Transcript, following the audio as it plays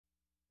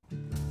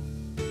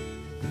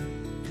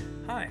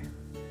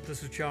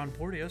This is John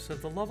Porteous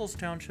of the Lovels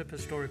Township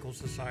Historical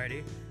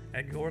Society,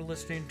 and you're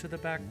listening to the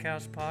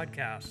BackCast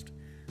Podcast.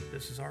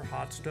 This is our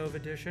Hot Stove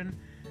edition,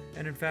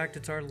 and in fact,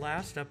 it's our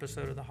last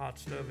episode of the Hot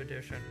Stove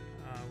edition.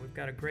 We've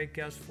got a great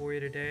guest for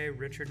you today.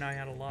 Richard and I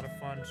had a lot of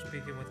fun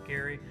speaking with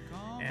Gary,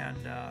 and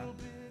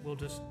we'll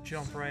just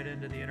jump right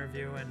into the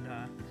interview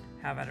and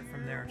have at it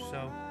from there.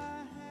 So,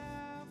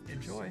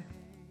 enjoy.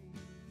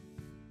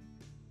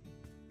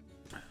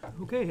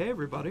 Okay, hey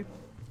everybody.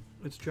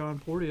 It's John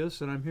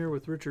Porteous, and I'm here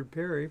with Richard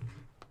Perry.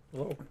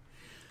 Hello.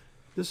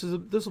 This will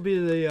be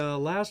the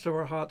last of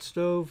our hot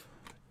stove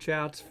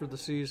chats for the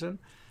season,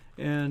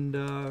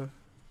 and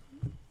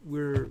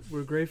we're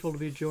grateful to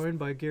be joined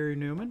by Gary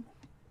Neumann.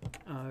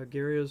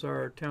 Gary is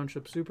our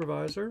Township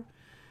Supervisor,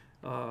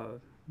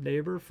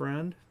 neighbor,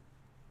 friend,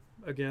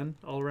 again,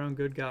 all-around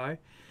good guy,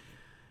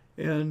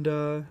 and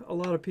a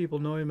lot of people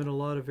know him in a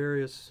lot of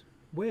various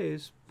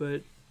ways,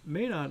 but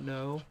may not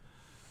know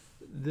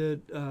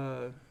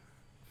that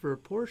for a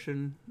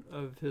portion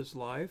of his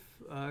life,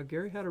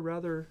 Gary had a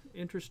rather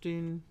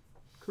interesting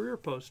career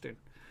posting,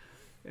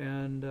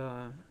 and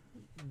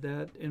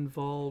that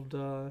involved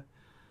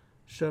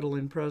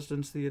shuttling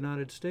presidents of the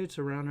United States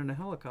around in a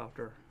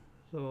helicopter.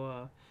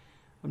 So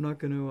I'm not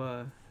going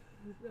to,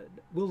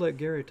 we'll let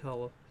Gary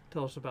tell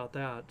us about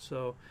that.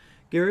 So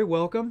Gary,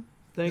 welcome.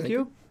 Thank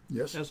you.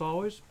 Yes. As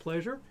always,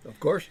 pleasure. Of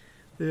course.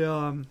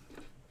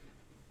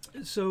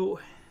 So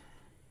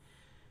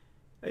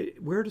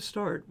where to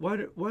start? Why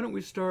don't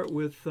we start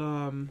with,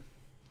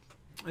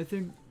 I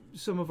think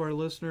some of our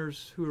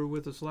listeners who were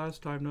with us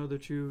last time know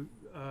that you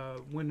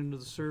went into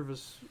the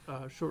service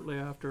shortly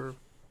after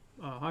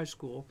high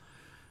school,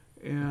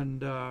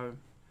 and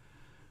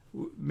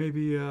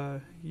maybe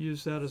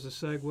use that as a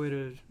segue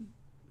to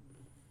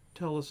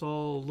tell us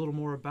all a little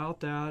more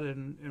about that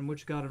and what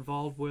you got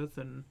involved with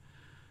and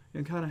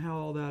kind of how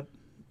all that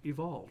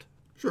evolved.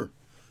 Sure.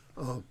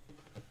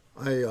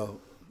 I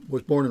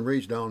was born and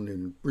raised down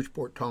in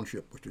Bridgeport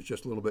Township, which is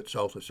just a little bit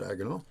south of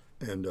Saginaw,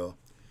 and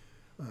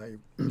I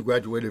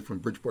graduated from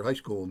Bridgeport High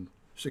School in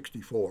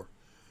 '64.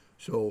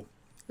 So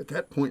at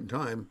that point in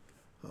time,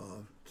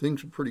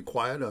 things were pretty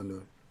quiet on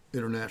the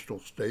international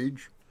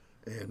stage,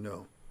 and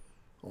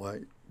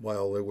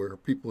while there were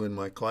people in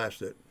my class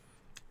that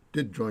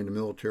did join the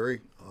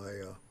military, I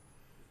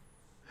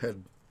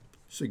had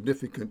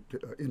significant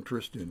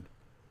interest in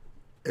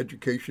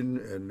education,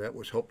 and that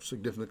was helped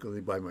significantly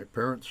by my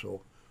parents.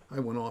 So I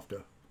went off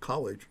to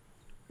college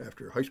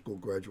after high school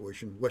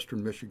graduation,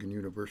 Western Michigan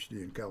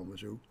University in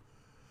Kalamazoo,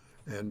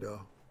 and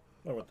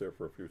I went there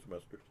for a few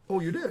semesters.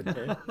 Oh, you did?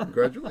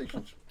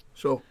 Congratulations.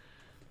 So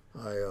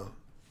I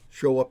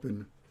show up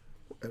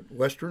at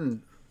Western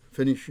and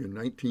finish in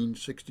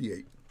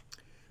 1968.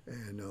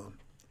 And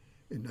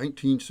in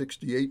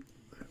 1968,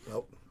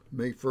 about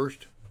May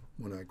 1st,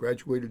 when I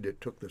graduated,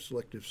 it took the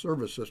selective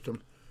service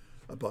system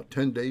about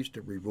 10 days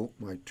to revoke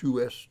my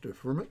 2S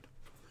deferment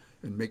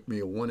and make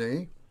me a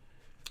 1A,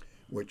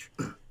 which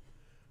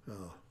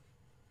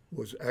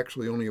was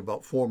actually only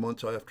about 4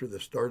 months after the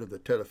start of the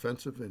Tet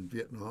Offensive in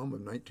Vietnam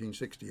in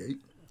 1968.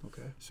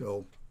 Okay.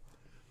 So,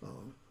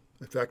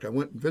 in fact, I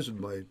went and visited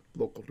my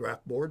local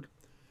draft board.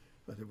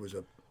 There was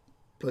a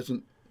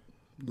pleasant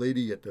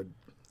lady at the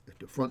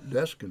front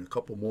desk and a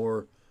couple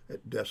more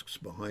at desks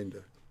behind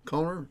the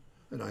counter,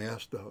 and I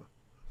asked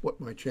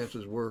what my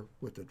chances were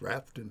with the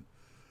draft, and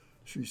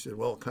she said,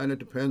 well, it kind of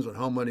depends on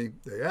how many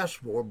they ask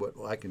for, but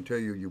I can tell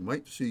you, you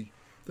might see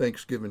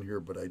Thanksgiving here,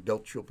 but I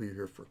doubt you'll be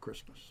here for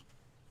Christmas.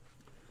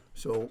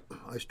 So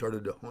I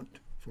started to hunt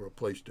for a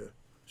place to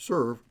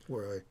serve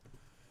where I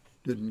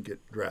didn't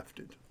get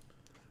drafted.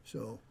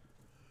 So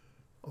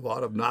a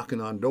lot of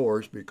knocking on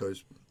doors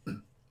because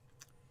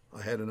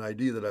I had an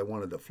idea that I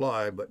wanted to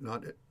fly, but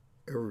not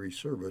every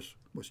service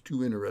was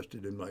too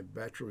interested in my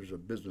Bachelor's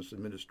of Business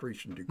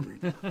Administration degree.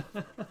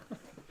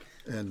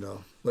 And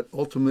but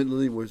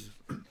ultimately was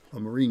a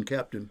Marine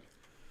captain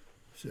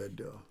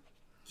said,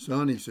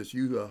 son, he says,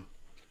 you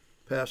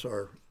pass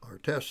our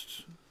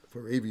tests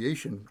for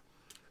aviation,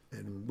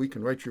 and we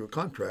can write you a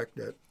contract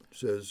that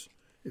says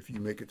if you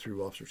make it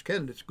through Officers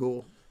Candidate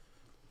School,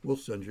 we'll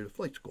send you to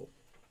flight school.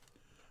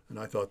 And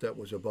I thought that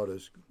was about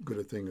as good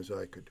a thing as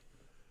I could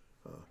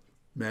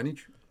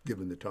manage,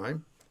 given the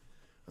time.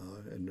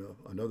 And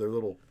another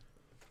little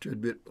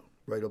tidbit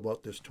right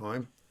about this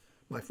time,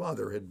 my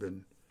father had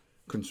been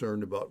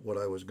concerned about what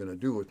I was going to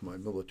do with my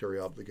military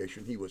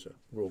obligation. He was a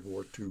World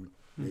War II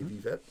Navy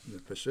vet in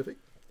the Pacific.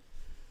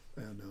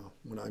 And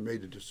when I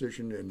made the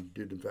decision and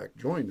did, in fact,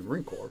 join the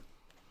Marine Corps,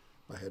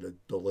 I had a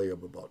delay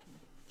of about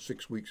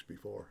 6 weeks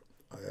before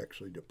I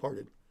actually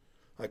departed.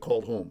 I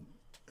called home,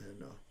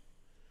 and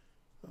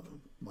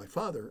my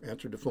father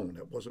answered the phone.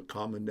 That wasn't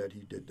common that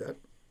he did that.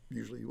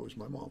 Usually it was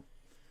my mom.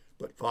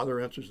 But father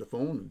answers the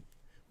phone, and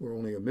we're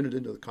only a minute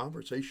into the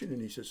conversation,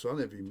 and he says, son,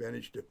 have you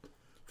managed to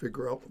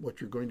figure out what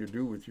you're going to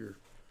do with your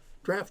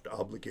draft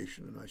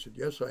obligation? And I said,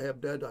 yes, I have,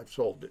 Dad. I've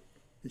solved it.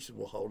 He said,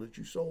 well, how did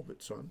you solve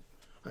it, son?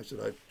 I said,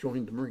 I've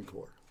joined the Marine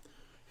Corps.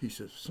 He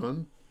says,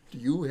 son, do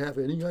you have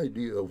any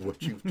idea of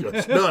what you've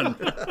just done?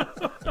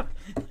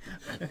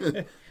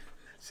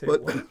 Say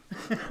But what?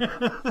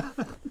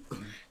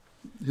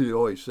 he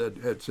always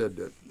had said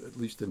that at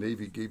least the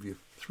Navy gave you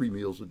 3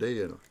 meals a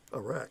day in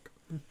Iraq.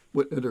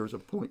 But there was a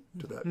point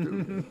to that,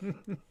 too.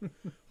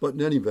 But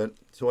in any event,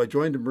 so I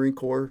joined the Marine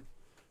Corps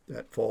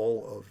that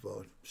fall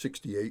of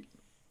 68.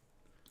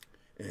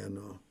 And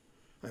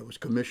I was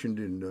commissioned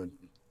in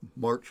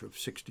March of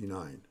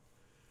 69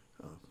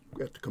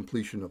 at the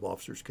completion of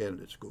Officers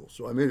Candidate School.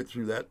 So I made it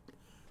through that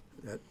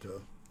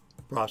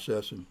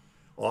process and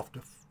off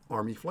to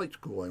Army Flight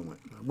School I went.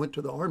 I went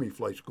to the Army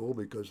Flight School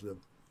because the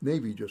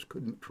Navy just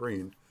couldn't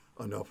train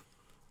enough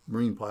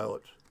Marine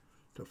pilots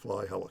to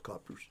fly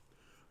helicopters.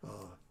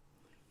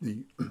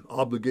 The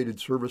obligated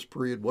service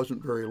period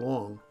wasn't very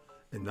long,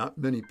 and not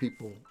many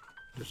people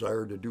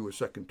desired to do a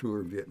second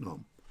tour in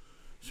Vietnam.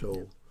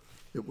 So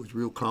it was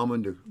real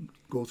common to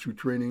go through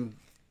training,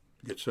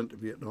 get sent to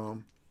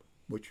Vietnam,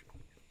 which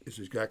is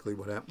exactly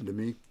what happened to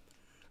me.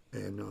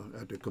 And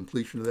at the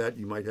completion of that,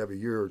 you might have a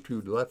year or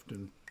two left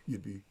and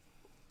you'd be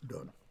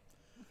done.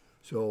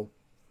 So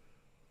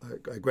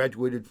I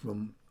graduated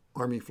from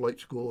Army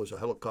Flight School as a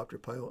helicopter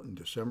pilot in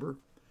December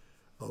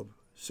of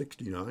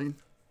 69.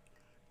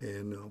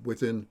 And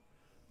within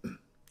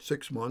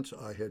 6 months,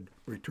 I had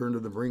returned to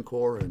the Marine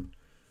Corps and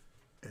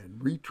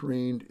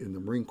retrained in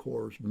the Marine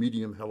Corps'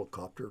 medium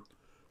helicopter,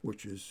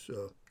 which is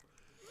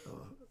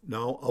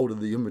now out of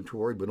the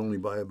inventory, but only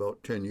by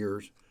about 10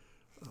 years.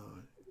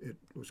 It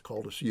was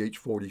called a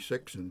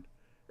CH-46,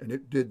 and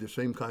it did the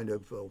same kind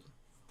of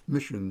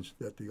missions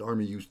that the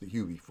Army used the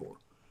Huey for.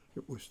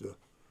 It was the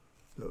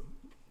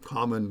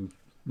common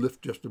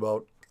lift just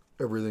about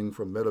everything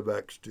from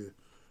medevacs to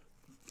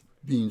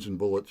beans and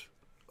bullets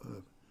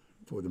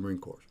for the Marine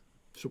Corps,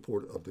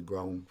 support of the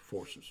ground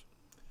forces.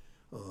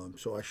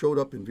 So I showed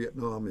up in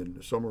Vietnam in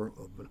the summer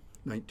of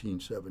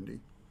 1970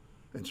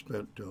 and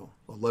spent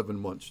 11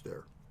 months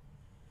there.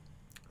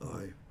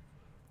 I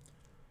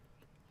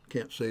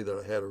can't say that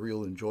I had a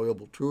real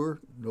enjoyable tour.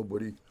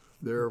 Nobody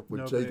there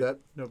would say that.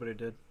 Nobody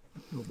did.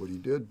 Nobody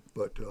did,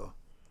 but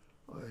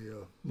I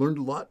learned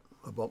a lot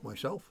about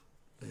myself,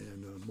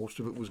 and most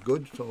of it was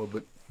good. Some of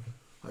it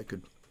I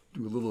could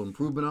do a little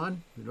improvement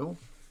on,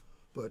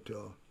 But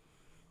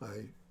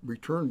I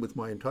returned with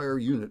my entire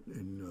unit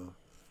in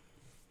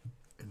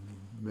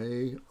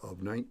May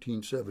of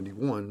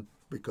 1971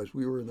 because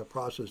we were in the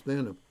process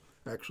then of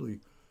actually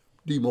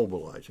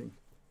demobilizing,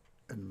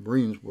 and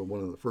Marines were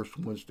one of the first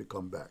ones to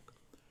come back.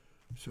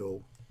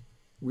 So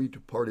we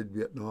departed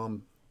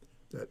Vietnam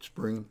that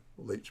spring,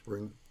 late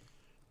spring,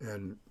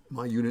 and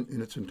my unit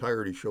in its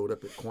entirety showed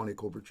up at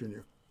Quantico,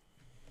 Virginia.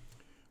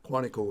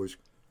 Quantico is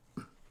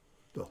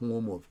the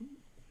home of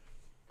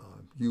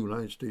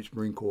United States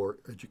Marine Corps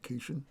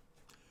education.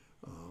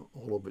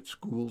 All of its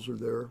schools are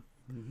there.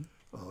 Mm-hmm.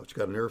 It's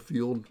got an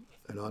airfield,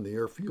 and on the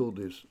airfield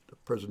is the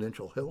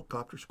Presidential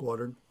Helicopter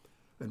Squadron,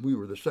 and we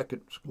were the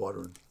second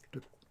squadron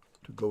to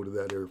go to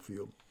that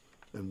airfield.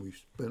 And we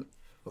spent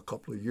a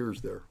couple of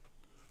years there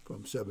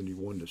from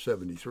 71 to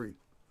 73.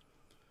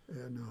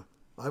 And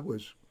I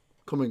was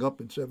coming up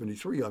in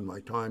 73 on my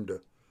time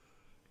to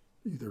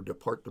either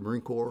depart the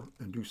Marine Corps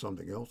and do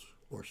something else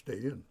or stay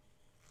in.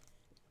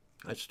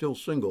 I'm still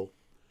single,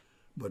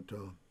 but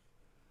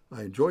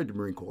I enjoyed the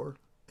Marine Corps,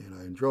 and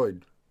I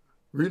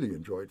really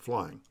enjoyed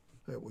flying.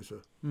 That was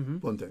a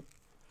fun thing.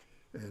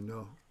 And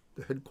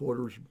the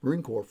headquarters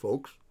Marine Corps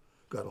folks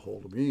got a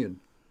hold of me and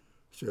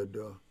said,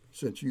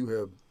 since you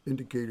have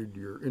indicated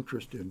your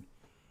interest in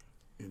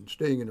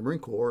staying in the Marine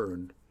Corps,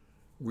 and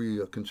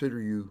we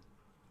consider you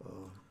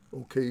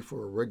okay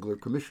for a regular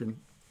commission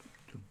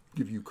to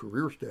give you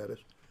career status,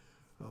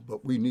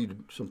 but we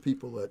needed some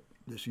people at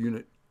this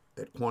unit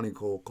at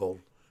Quantico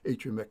called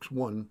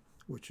HMX-1,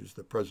 which is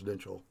the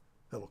Presidential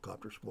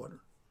Helicopter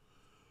Squadron.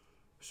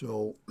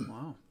 So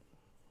wow.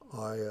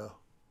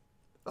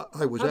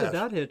 I was How asked. did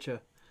that hit you?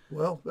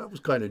 Well, that was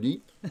kind of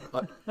neat.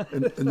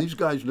 And these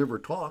guys never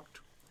talked,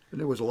 and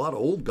there was a lot of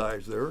old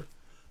guys there.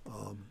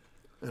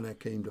 And I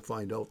came to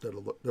find out that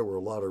there were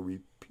a lot of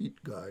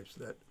repeat guys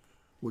that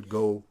would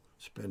go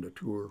spend a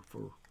tour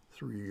for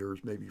 3 years,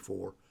 maybe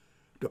 4,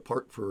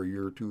 depart for a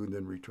year or 2, and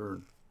then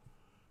return.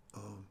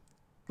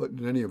 But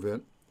in any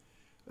event,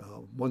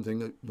 one thing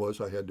that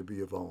was I had to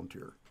be a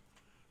volunteer.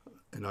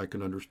 And I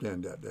can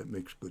understand that. That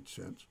makes good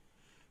sense.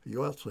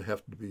 You also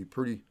have to be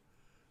pretty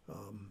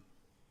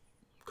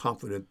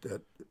confident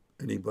that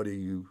anybody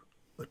you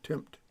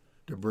attempt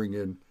to bring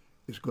in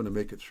is going to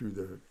make it through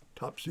the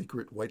top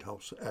secret White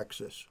House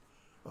access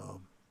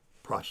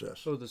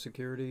process. Oh, the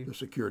security? The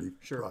security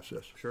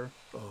process. Sure.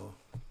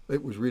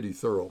 It was really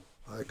thorough.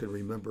 I can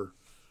remember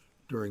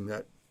during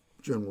that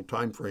general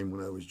time frame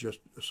when I was just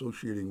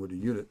associating with a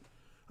unit,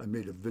 I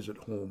made a visit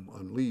home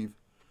on leave,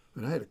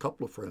 and I had a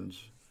couple of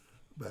friends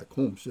back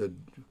home said,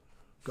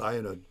 guy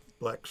in a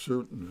black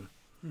suit and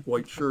a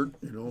white shirt,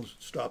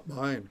 stopped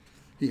by, and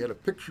he had a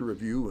picture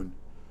of you, and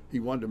he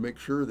wanted to make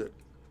sure that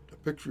the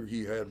picture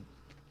he had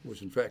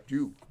was in fact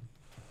you.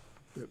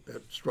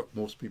 That struck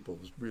most people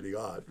as really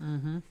odd,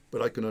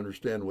 but I can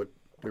understand what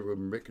they were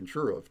making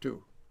sure of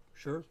too.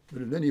 Sure.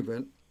 But in any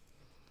event,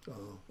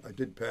 I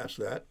did pass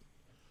that,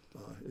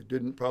 It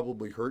didn't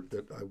probably hurt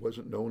that I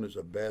wasn't known as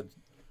a bad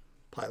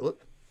pilot.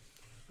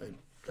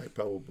 I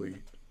probably,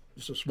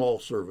 it's a small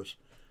service,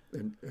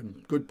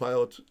 and good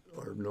pilots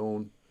are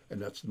known,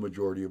 and that's the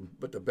majority of them.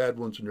 But the bad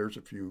ones, and there's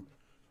a few.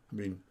 I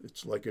mean,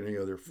 it's like any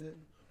other.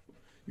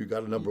 You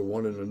got a number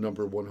 1 and a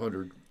number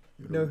 100.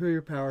 Know who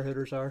your power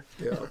hitters are.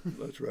 Yeah,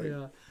 that's right.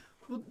 Yeah.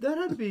 Well, that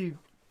had to be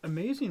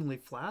amazingly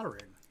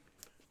flattering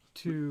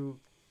to,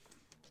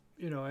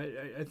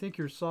 I think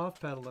you're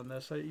soft pedaling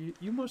this.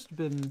 You must have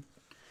been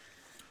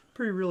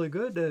pretty really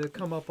good to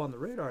come up on the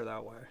radar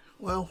that way.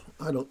 Well,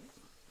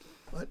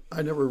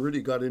 I never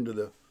really got into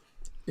the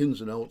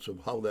ins and outs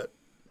of how that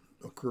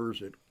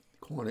occurs at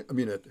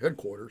at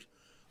headquarters.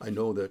 I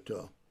know that,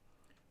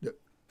 that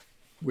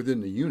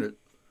within the unit,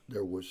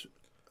 there was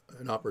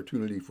an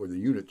opportunity for the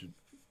unit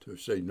to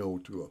say no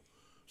to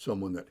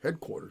someone that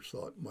headquarters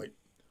thought might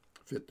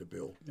fit the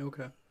bill.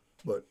 Okay.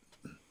 But,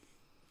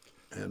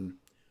 and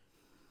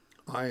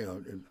I,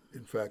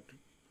 in fact,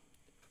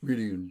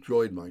 really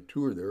enjoyed my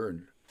tour there,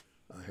 and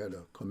I had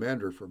a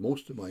commander for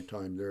most of my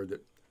time there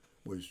that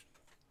was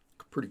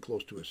pretty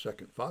close to a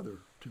second father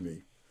to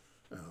me.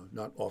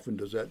 Not often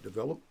does that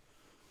develop,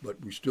 but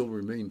we still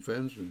remain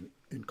friends and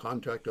in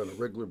contact on a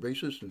regular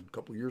basis. And a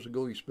couple of years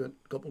ago, he spent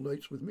a couple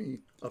nights with me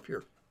up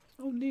here.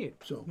 Oh, neat.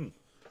 So,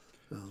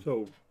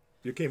 So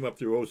you came up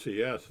through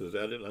OCS. Is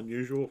that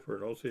unusual for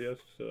an OCS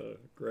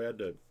grad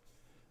to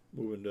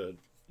move into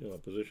a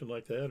position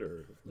like that,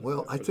 or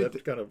well, I is think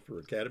that kind of for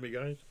academy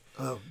guys?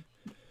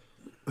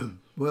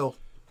 Well,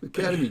 the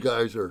academy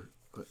guys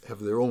have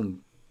their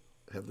own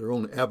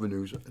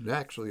avenues, and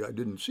actually, I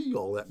didn't see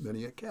all that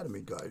many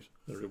academy guys.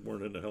 They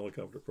weren't in the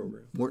helicopter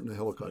program. Weren't in the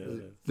helicopter.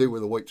 Yeah. They were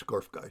the white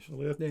scarf guys.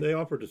 Well, they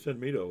offered to send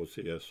me to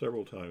OCS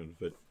several times,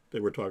 but they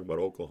were talking about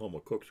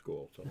Oklahoma Cook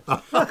School. So.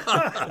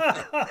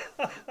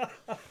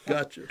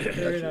 Gotcha.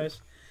 Very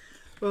nice.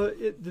 Well,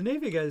 the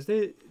Navy guys,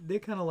 they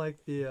kind of like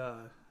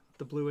the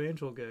Blue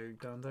Angel gig,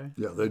 don't they?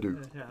 Yeah, they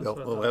do. Yeah, Yeah,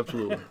 oh,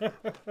 absolutely.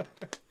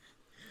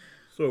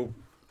 So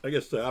I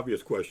guess the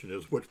obvious question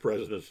is, which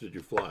presidents did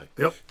you fly?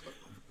 Yep.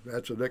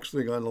 That's the next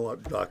thing on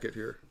the docket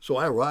here. So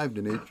I arrived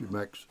in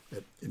HMX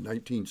in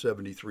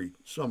 1973,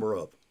 summer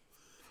up.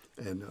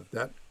 And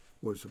that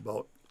was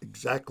about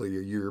exactly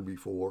a year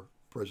before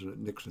President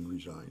Nixon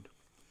resigned.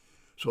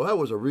 So that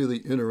was a really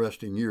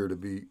interesting year to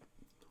be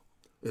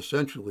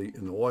essentially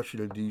in the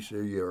Washington, D.C.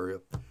 area,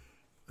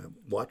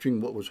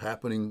 watching what was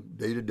happening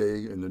day to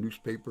day in the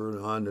newspaper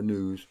and on the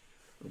news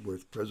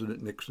with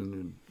President Nixon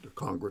and the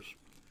Congress.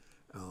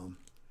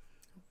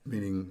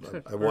 Meaning,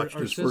 I watched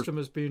our his system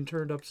is being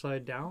turned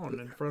upside down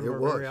in front of our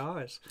very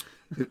eyes.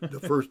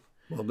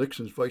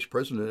 Nixon's vice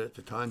president at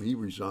the time, he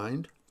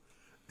resigned,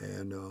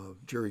 and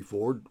Jerry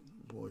Ford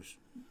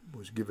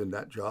was given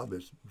that job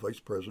as vice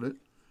president.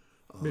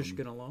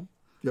 Michigan alum.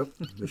 Yep,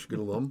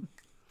 Michigan alum.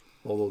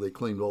 Although they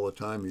claimed all the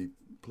time he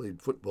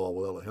played football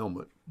without a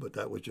helmet, but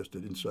that was just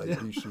an inside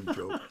DC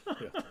joke.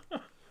 Yeah.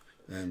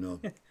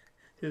 And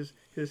his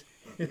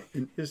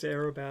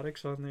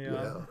aerobatics on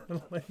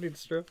the landing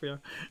strip, yeah.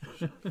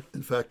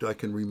 In fact, I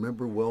can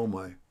remember well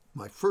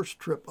my first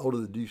trip out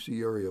of the D.C.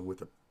 area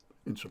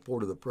in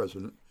support of the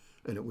president,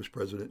 and it was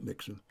President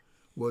Nixon,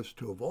 was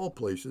to, of all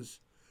places,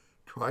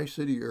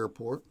 Tri-City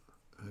Airport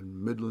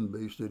and Midland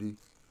Bay City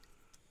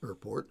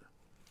Airport,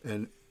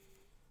 and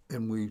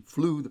we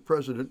flew the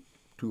president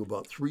to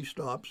about 3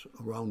 stops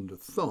around the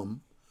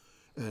thumb,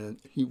 and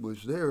he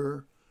was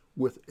there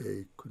with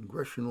a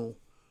congressional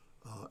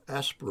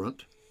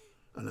aspirant,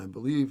 and I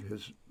believe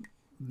his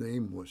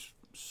name was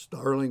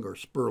Starling or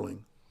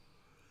Sperling,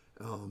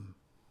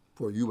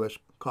 for U.S.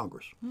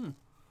 Congress.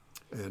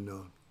 And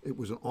it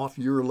was an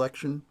off-year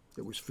election.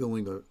 It was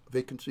filling a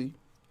vacancy,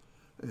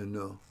 and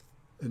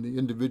the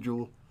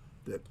individual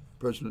that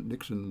President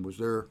Nixon was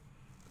there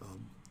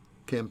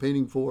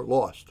campaigning for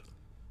lost,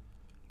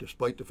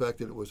 despite the fact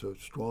that it was a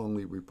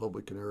strongly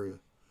Republican area.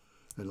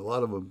 And a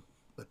lot of them,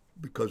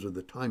 because of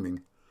the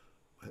timing,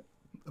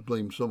 I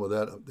blame some of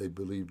that, they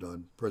believed,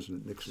 on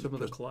President Nixon. Some of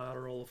the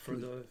collateral for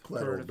the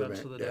collateral current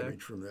events of the day.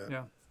 damage from that.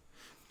 Yeah.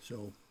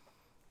 So,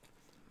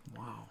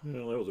 Wow.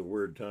 Well, that was a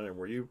weird time.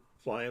 Were you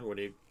flying when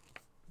he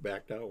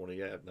backed out, when he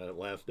had that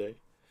last day?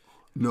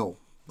 no.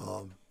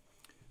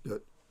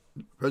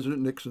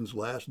 President Nixon's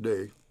last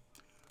day,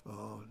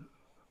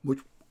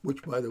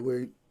 which by the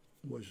way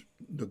was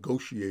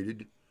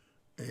negotiated,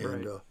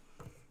 and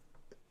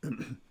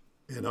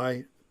and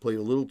I played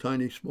a little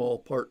tiny small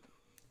part,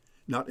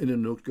 not in the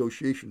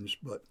negotiations,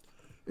 but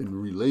in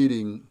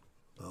relating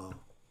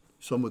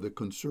some of the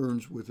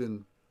concerns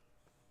within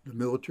the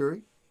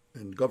military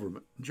and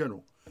government in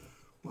general.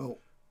 Well,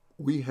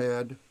 we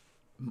had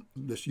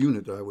this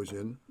unit that I was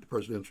in, the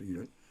presidential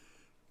unit.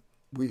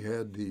 We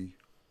had the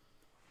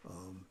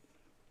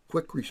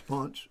quick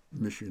response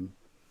mission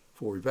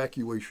for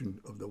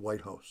evacuation of the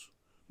White House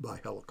by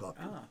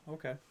helicopter. Ah,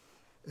 okay.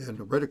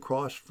 And right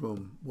across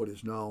from what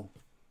is now,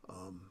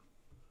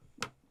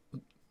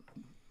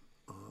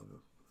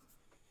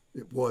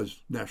 it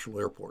was National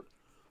Airport,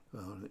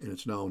 and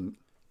it's now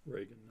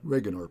Reagan.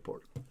 Reagan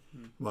Airport,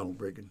 Ronald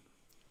Reagan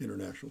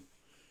International.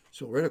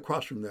 So right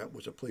across from that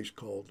was a place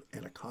called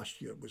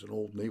Anacostia. It was an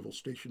old naval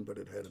station, but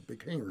it had a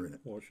big hangar in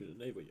it. Washington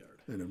Navy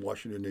Yard. And in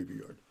Washington Navy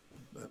Yard.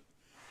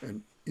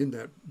 And in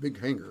that big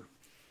hangar,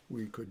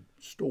 we could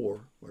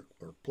store or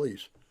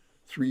place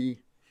 3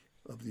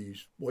 of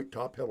these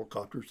white-top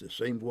helicopters, the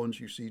same ones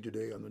you see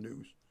today on the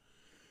news.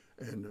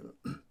 And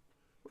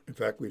in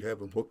fact, we'd have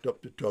them hooked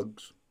up to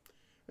tugs.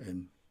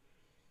 And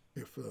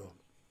if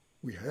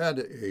we had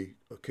a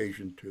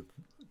occasion to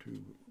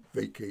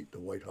vacate the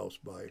White House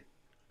by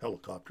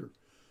helicopter,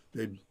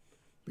 they'd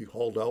be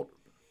hauled out.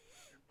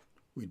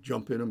 We'd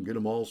jump in them, get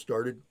them all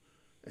started,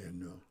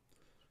 and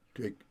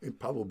take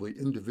probably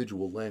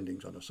individual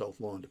landings on the South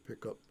Lawn to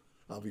pick up.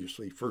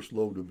 Obviously, first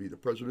load would be the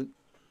president,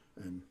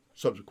 and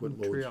subsequent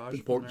loads, Triage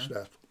important from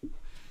there.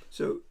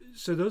 staff.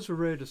 So those were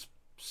ready to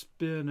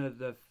spin at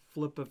the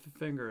flip of a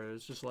finger.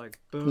 It's just like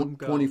boom,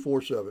 go.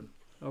 24/7.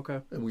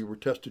 Okay. And we were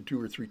tested 2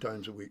 or 3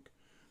 times a week.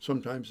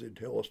 Sometimes they'd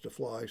tell us to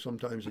fly.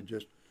 Sometimes they'd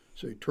just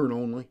say turn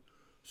only.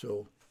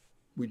 So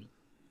we'd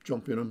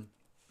jump in them,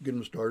 get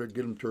them started,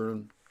 get them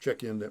turning,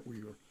 check in that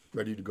we were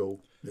ready to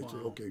go. They'd say,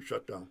 okay,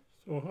 shut down.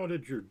 So how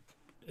did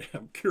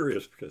I'm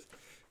curious because,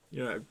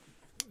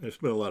 I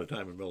spent a lot of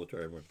time in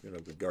military with,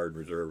 the Guard,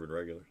 Reserve, and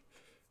regulars.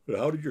 But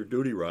how did your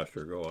duty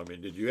roster go? I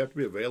mean, did you have to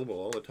be available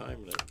all the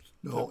time?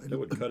 No. That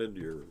would cut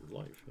into your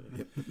life.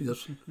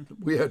 Yes,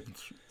 we had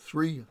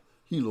 3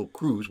 helo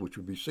crews, which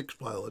would be 6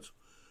 pilots,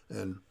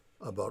 and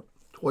about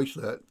twice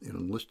that in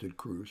enlisted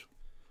crews.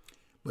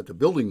 But the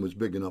building was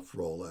big enough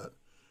for all that,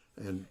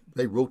 and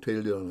they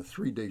rotated it on a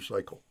 3-day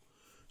cycle.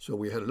 So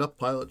we had enough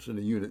pilots in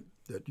the unit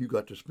that you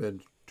got to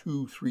spend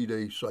 2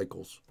 3-day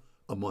cycles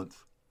a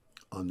month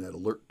on that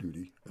alert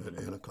duty at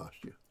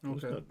Anacostia.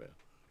 That's not bad.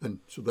 And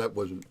so that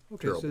wasn't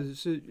terrible. So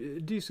it's a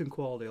decent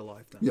quality of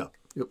life then. Yeah,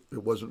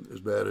 it wasn't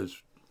as bad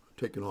as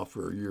taking off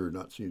for a year and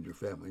not seeing your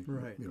family.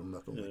 Right.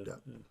 Nothing like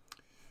that. Yeah.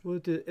 Well,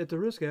 at the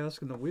risk of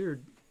asking the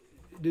weird,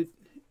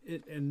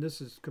 and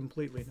this is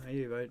completely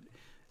naive,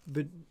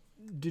 but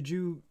did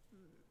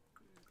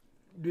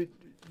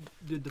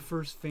the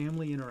first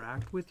family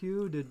interact with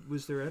you?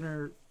 Would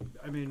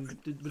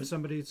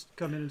somebody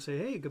come in and say,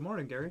 "Hey, good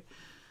morning, Gary"?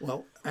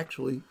 Well,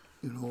 actually,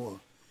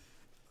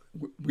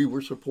 we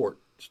were support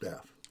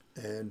staff,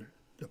 and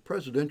the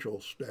presidential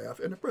staff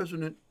and the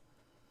president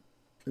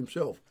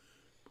himself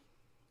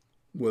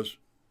was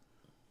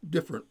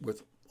different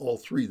with all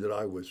 3 that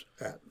I was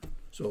at.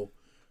 So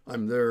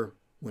I'm there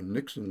when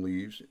Nixon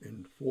leaves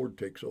and Ford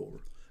takes over,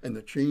 and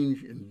the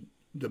change in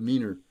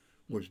demeanor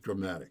was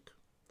dramatic.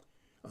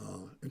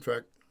 In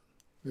fact,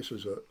 this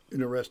is an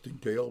interesting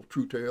tale,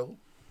 true tale.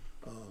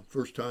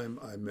 First time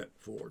I met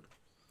Ford.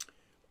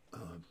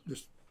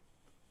 This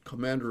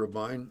commander of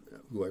mine,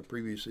 who I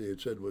previously had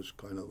said was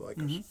kind of like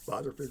a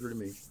father figure to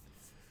me,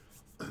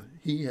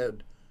 he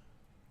had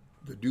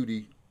the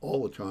duty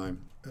all the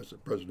time as the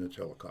president's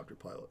helicopter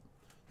pilot.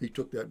 He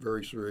took that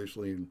very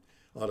seriously, and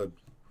out of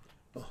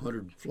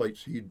 100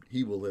 flights,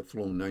 he will have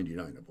flown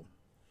 99 of them.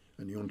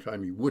 And the only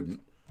time he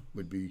wouldn't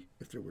would be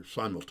if there were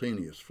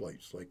simultaneous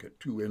flights, like at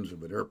 2 ends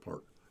of an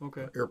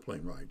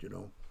airplane ride,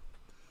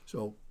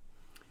 So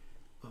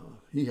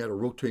he had a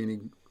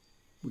rotating,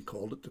 we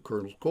called it the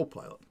colonel's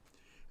co-pilot.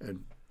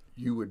 And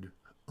you would,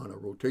 on a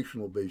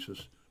rotational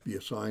basis, be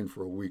assigned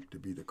for a week to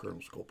be the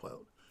colonel's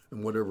co-pilot.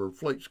 And whatever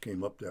flights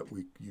came up that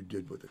week, you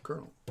did with the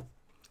colonel.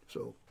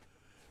 So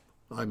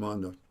I'm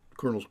on the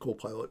colonel's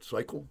co-pilot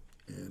cycle,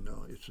 and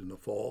it's in the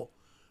fall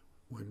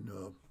when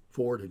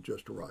Ford had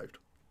just arrived.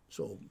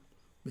 So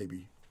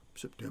maybe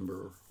September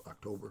or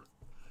October.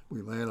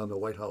 We land on the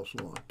White House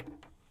lawn.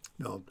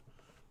 Now,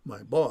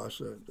 my boss,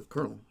 the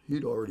colonel,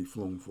 he'd already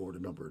flown Ford a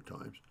number of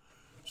times.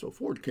 So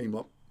Ford came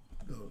up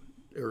the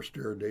air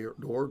stair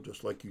door,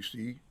 just like you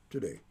see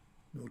today.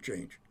 No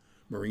change.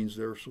 Marines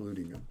there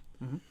saluting him.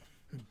 Mm-hmm.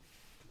 And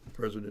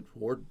President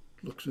Ford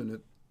looks in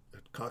at the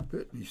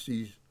cockpit, and he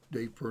sees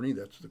Dave Purney,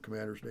 that's the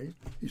commander's name.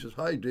 He says,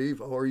 "Hi, Dave,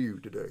 how are you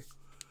today?"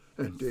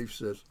 And Dave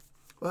says,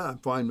 "Well, I'm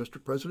fine,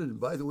 Mr. President. And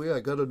by the way, I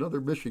got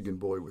another Michigan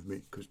boy with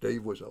me," because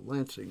Dave was a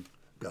Lansing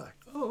guy.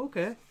 Oh,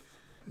 okay.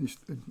 And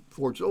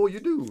Ford said, "Oh, you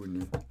do?"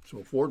 And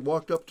so Ford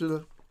walked up to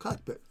the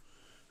cockpit,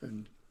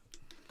 and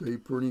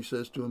Dave Purney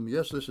says to him,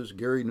 "Yes, this is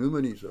Gary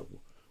Neumann. He's a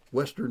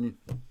Western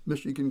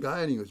Michigan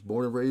guy, and he was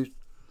born and raised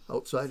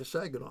outside of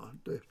Saginaw."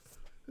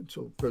 And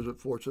so President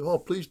Ford said, "Oh,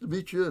 pleased to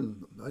meet you,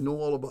 and I know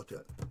all about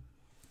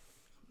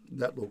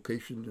that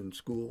location and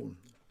school and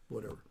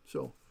whatever."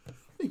 So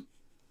he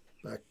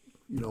back,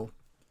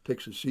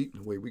 takes his seat,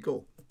 and away we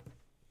go.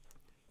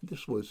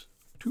 This was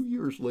 2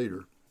 years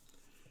later,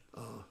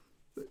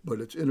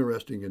 but it's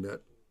interesting in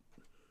that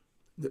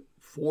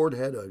Ford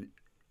had an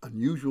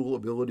unusual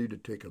ability to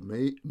take a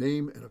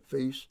name and a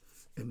face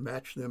and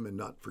match them and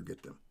not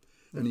forget them.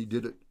 And he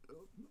did it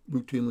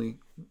routinely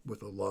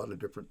with a lot of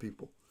different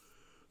people.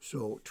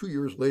 So 2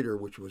 years later,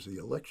 which was the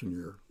election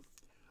year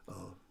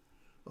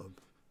of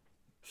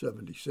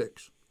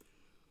 76,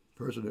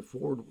 President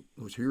Ford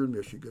was here in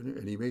Michigan,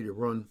 and he made a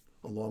run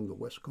along the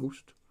West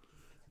Coast,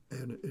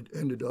 and it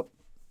ended up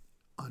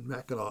on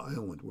Mackinac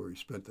Island, where he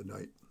spent the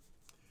night.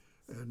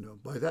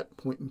 And by that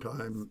point in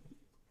time,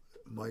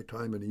 my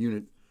time in the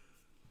unit,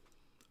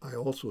 I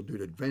also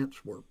did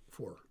advance work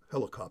for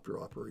helicopter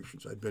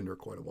operations. I'd been there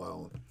quite a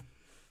while.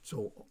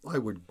 So I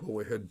would go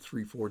ahead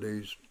 3-4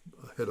 days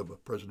ahead of a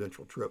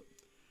presidential trip.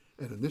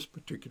 And in this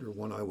particular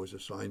one, I was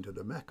assigned to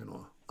the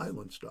Mackinac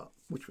Island stop,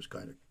 which was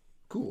kind of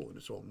cool in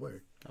its own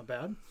way. Not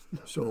bad.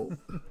 So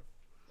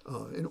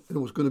it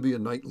was going to be a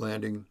night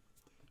landing,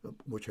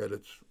 which had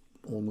its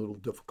own little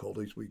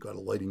difficulties. We got a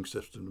lighting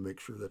system to make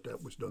sure that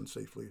that was done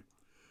safely.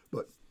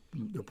 But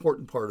the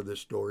important part of this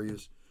story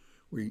is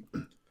we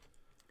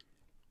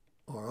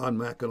are on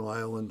Mackinac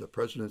Island. The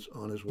president's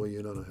on his way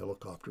in on a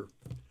helicopter.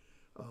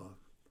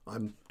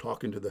 I'm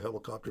talking to the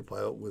helicopter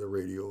pilot with a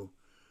radio.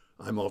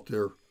 I'm out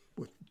there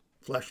with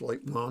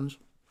flashlight wands.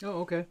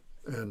 Oh, okay.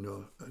 And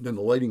then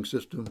the lighting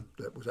system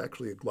that was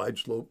actually a glide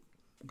slope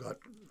got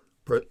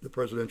the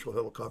presidential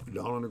helicopter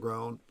down on the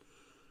ground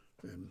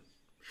and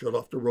shut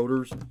off the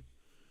rotors.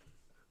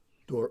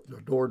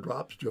 The door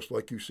drops just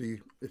like you see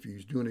if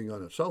he's doing it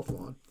on a South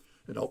lawn,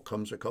 and out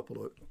comes a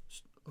couple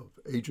of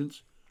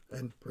agents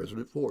and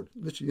President Ford.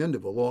 It's the end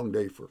of a long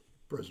day for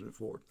President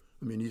Ford.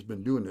 I mean, he's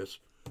been doing this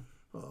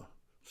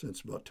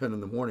since about 10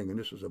 in the morning, and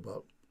this is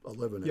about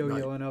 11 at night.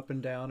 Yo-yoing up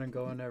and down and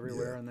going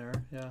everywhere in there,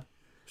 yeah.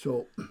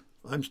 So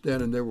I'm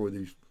standing there with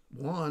these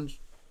wands,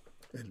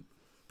 and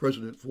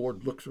President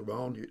Ford looks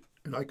around,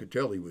 and I could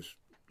tell he was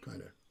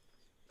kind of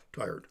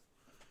tired.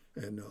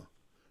 And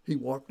he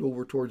walked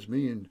over towards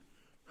me and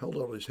held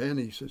out his hand,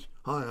 and he says,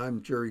 "Hi,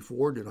 I'm Jerry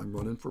Ford, and I'm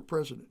running for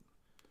president."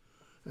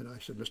 And I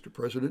said, "Mr.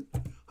 President,"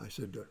 I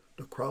said,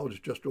 the crowd is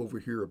just over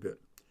here a bit.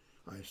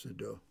 I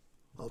said,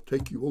 "I'll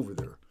take you over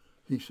there."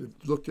 He said,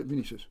 looked at me,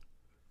 and he says,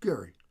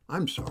 "Gary,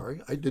 I'm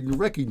sorry, I didn't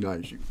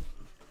recognize you."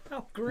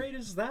 How great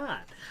is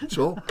that?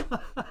 So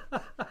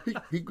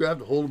he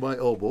grabbed a hold of my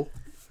elbow,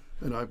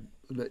 and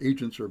the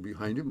agents are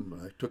behind him.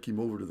 I took him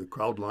over to the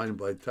crowd line, and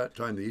by that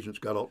time the agents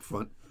got out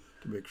front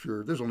to make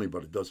sure. There's only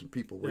about a dozen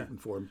people waiting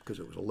for him because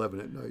it was 11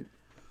 at night.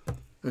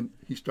 And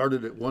he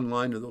started at one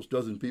line of those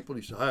dozen people.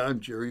 And he said, "Hi, I'm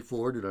Jerry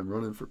Ford, and I'm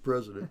running for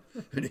president."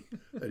 And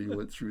he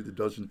went through the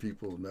dozen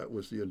people, and that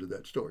was the end of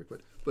that story.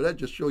 But that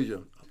just shows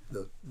you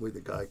the way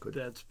the guy could.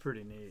 That's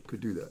pretty neat.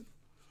 Could do that.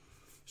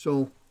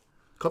 So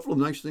a couple of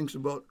nice things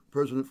about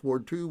President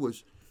Ford, too,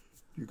 was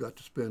you got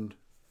to spend,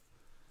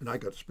 and I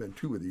got to spend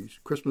 2 of these,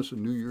 Christmas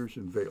and New Year's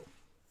in Vail.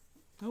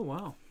 Oh,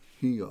 wow.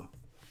 He, of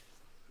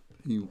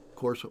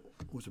course,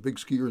 was a big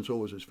skier, and so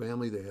was his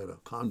family. They had a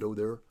condo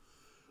there.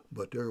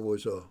 But there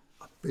was a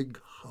big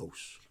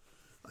house.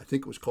 I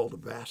think it was called the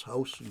Bass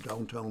House in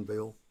downtown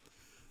Vail,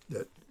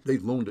 that they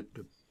loaned it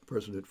to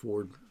President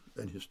Ford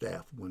and his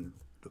staff when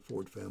the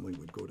Ford family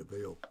would go to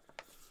Vail.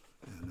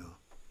 And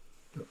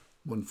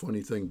one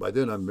funny thing, by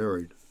then I'm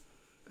married,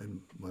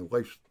 and my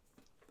wife's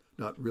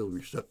not real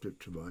receptive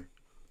to my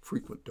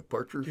frequent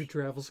departures. Your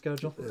travel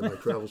schedule? Yeah, my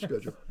travel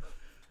schedule.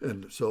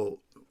 And so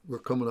we're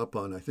coming up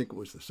on, I think it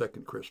was the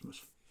second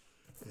Christmas.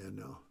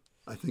 And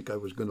I think I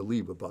was going to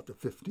leave about the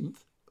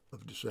 15th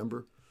of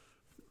December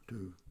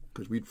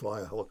because we'd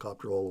fly a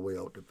helicopter all the way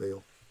out to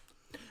Vail.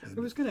 And,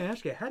 I was going to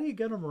ask you, how do you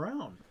get them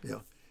around? Yeah.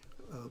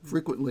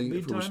 Frequently,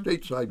 if it was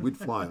stateside, we'd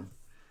fly them.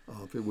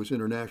 If it was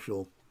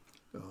international,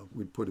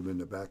 we'd put them in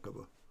the back of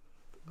a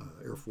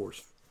Air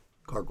Force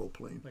cargo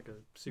plane. Like a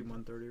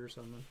C-130 or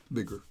something?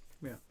 Bigger.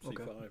 Yeah,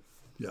 okay. C5.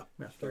 Yeah.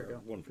 Yeah, there you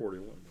go.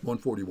 141.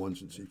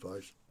 141s and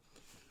C5s.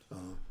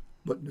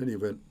 But in any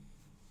event,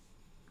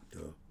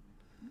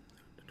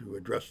 to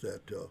address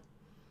that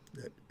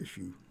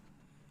issue,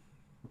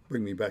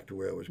 bring me back to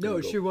where I was going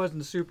to go. No, she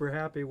wasn't super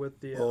happy with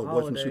the holiday.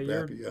 Wasn't super You're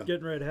happy, yeah.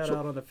 getting ready to head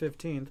out on the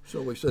 15th.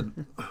 So we said,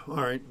 all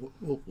right,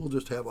 we'll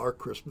just have our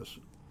Christmas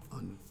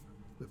on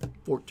the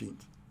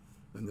 14th,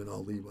 and then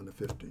I'll leave on the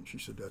 15th. She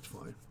said, that's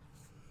fine.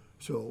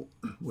 So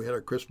we had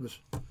our Christmas,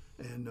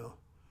 and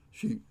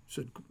she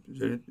said,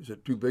 is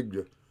it too big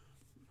to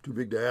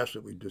ask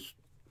that we just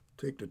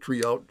take the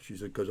tree out? She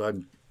said, because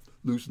I'm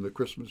losing the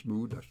Christmas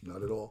mood. I said,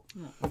 not at all.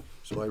 Oh.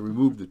 So I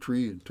removed the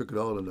tree and took it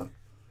out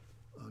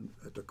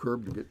at the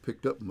curb to get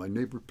picked up, and my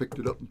neighbor picked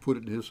it up and put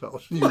it in his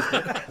house.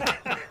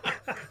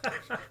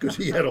 Because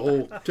he had a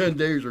whole 10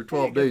 days or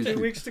 12 days. 2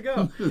 weeks to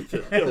go.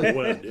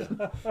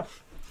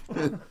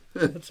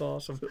 That's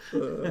awesome.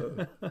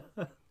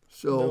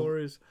 So, no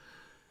worries.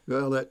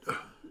 Well, that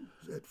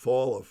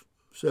fall of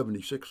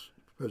 76,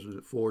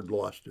 President Ford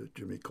lost to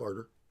Jimmy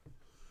Carter.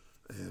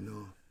 And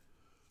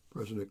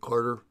President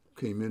Carter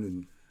came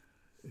in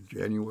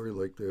January,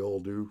 like they all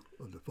do,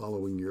 of the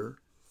following year.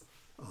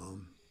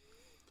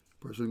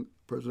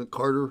 President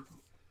Carter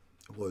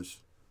was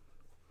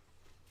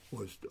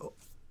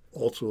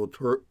also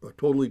a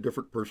totally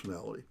different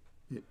personality.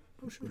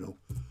 Oh, sure. You know,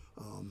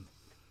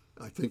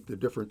 I think the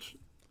difference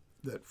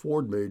that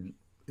Ford made,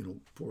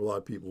 for a lot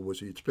of people, was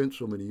he had spent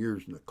so many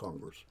years in the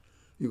Congress.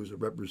 He was a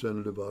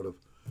representative out of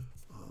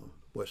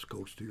West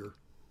Coast here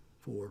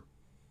for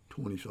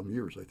 20-some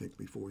years, I think,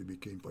 before he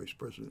became vice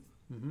president.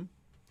 Mm-hmm.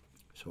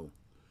 So,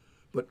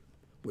 but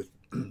with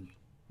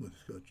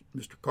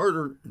Mr.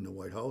 Carter in the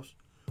White House,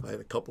 I had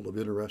a couple of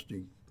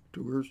interesting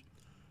tours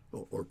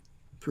or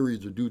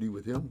periods of duty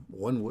with him.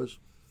 One was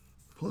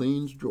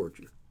Plains,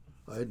 Georgia.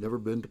 I had never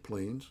been to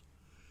Plains,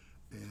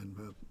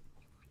 and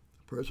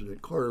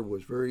President Carter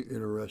was very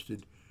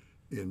interested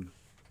in,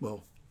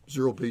 well,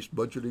 zero-based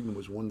budgeting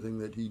was one thing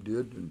that he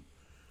did, and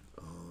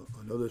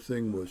another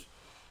thing was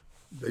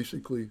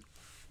basically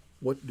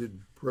what did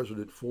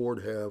President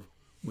Ford have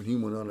when he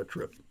went on a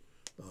trip?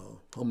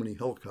 How many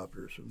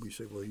helicopters? And we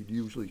said, well, he'd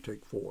usually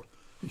take 4.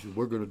 He said,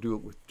 we're going to do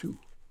it with 2.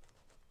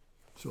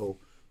 So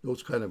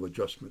those kind of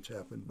adjustments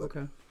happened. But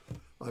Okay.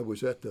 I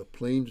was at the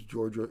Plains,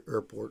 Georgia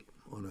airport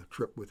on a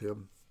trip with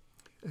him,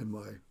 and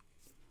my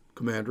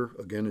commander,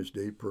 again, is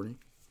Dave Purney.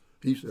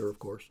 He's there, of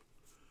course.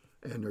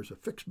 And there's a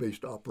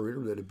fixed-based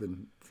operator that had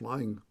been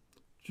flying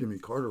Jimmy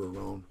Carter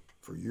around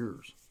for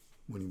years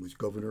when he was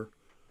governor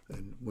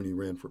and when he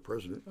ran for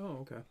president. Oh,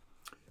 okay.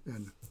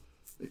 And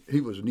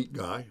he was a neat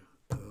guy.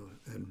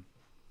 And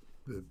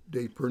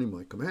Dave Purney,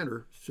 my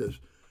commander, says,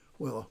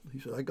 well, he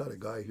said, I got a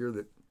guy here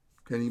that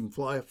can't even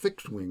fly a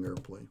fixed-wing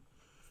airplane.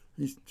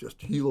 He's just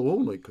helo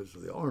only because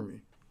of the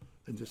Army.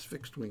 And this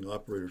fixed-wing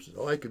operator says,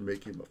 oh, I can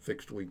make him a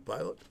fixed-wing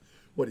pilot.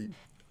 What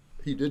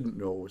he didn't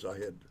know was I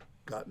had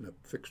gotten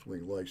a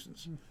fixed-wing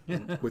license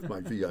with my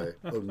VI,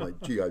 or my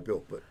GI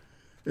Bill. But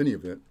in any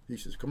event, he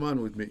says, come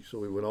on with me. So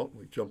we went out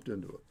and we jumped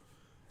into a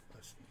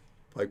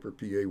Piper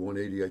PA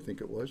 180, I think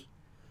it was,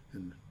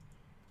 and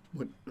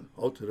went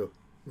out to the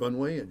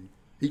runway, and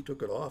he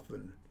took it off,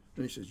 and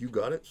he says, you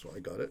got it? So I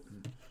got it,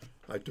 and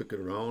I took it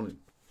around, and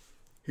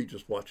he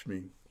just watched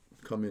me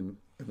come in,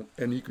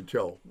 and he could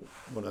tell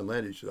when I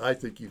landed. He said, I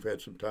think you've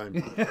had some time.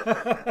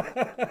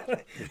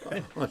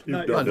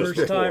 Not your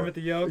first time at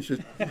the yoke. He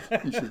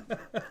said,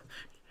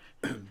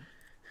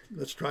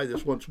 let's try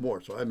this once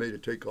more. So I made a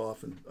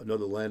takeoff and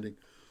another landing.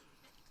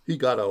 He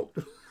got out.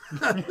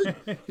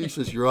 He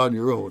says, you're on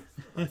your own.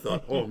 I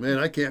thought, oh, man,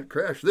 I can't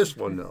crash this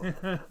one now.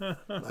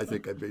 I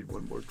think I made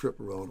one more trip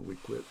around and we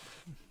quit.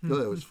 No,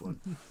 that was fun.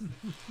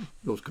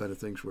 Those kind of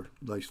things were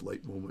nice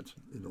light moments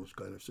in those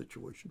kind of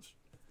situations.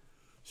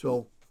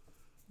 So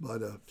by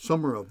the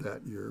summer of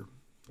that year,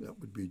 that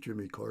would be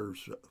Jimmy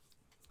Carter's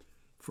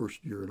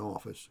first year in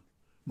office,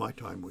 my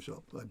time was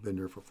up. I'd been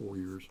there for 4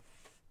 years.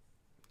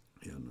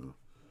 And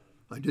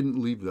I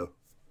didn't leave the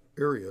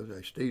area.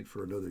 I stayed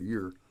for another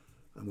year.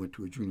 I went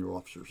to a junior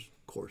officer's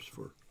course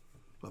for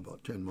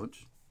about 10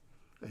 months.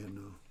 And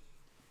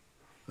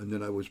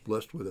then I was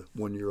blessed with a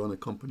 1-year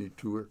unaccompanied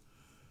tour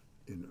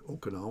in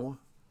Okinawa.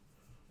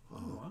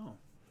 Wow.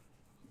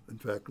 In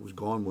fact, it was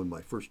gone when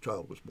my first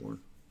child was born.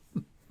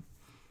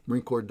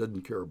 Marine Corps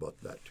doesn't care about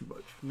that too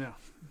much. No.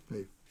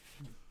 Hey,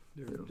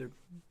 They're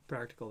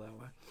practical that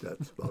way.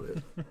 that's about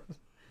it.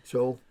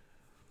 So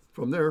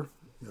from there,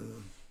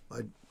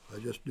 I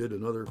just did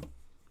another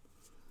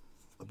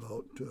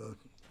about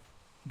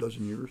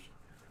dozen years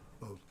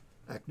of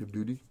active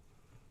duty.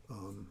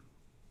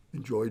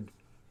 Enjoyed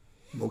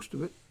most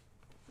of it,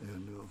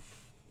 and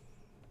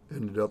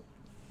ended up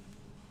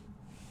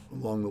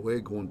along the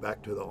way going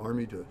back to the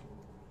Army to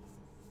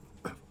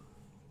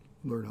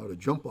learn how to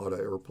jump out of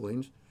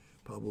airplanes.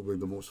 Probably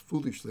the most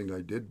foolish thing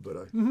I did, but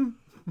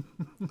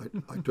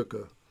I took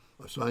a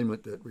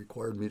assignment that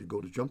required me to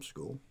go to jump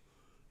school,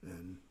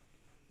 and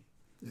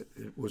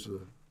it was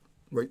the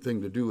right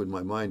thing to do in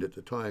my mind at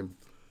the time.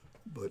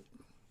 But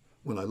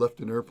when I left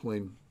an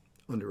airplane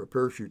under a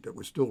parachute that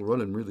was still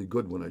running really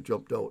good when I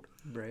jumped out,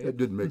 Right. that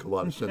didn't make a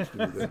lot of sense to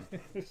me then.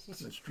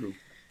 That's true.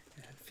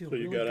 I feel So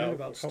you really got good out.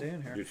 about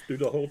staying here. Did you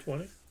do the whole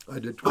 20? I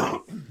did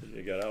 20.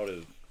 You got out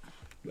as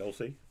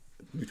LC?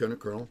 Lieutenant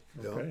Colonel,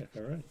 Okay,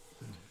 all right.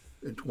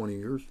 in 20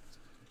 years.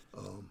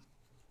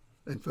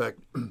 In fact,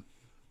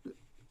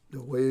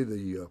 the way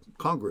the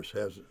Congress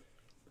has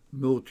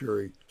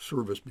military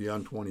service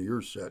beyond 20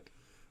 years set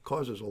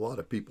causes a lot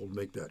of people to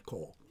make that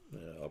call.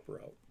 Yeah, up or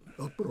out.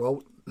 Up or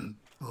out.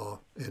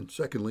 And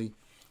secondly,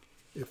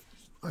 if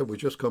I was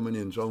just coming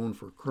in zone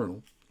for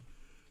colonel,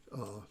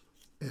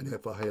 and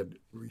if I had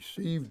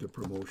received the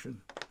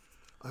promotion,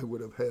 I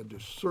would have had to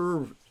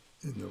serve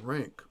in the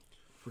rank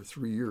for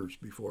 3 years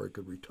before I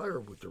could retire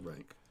with the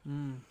rank.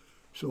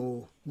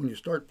 So when you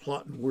start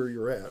plotting where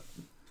you're at,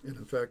 and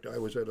in fact, I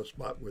was at a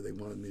spot where they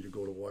wanted me to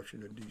go to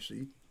Washington,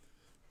 D.C.,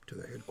 to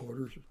the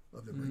headquarters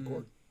of the Marine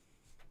Corps,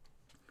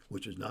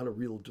 which is not a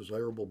real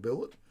desirable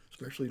billet,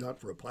 especially not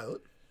for a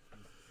pilot.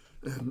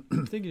 And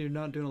I'm thinking you're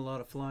not doing a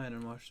lot of flying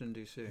in Washington,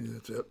 D.C.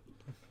 that's it.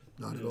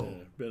 Not at all.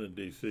 Been in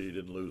D.C.,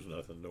 didn't lose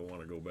nothing, don't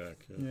want to go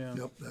back. Yeah.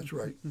 Yep, that's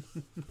right.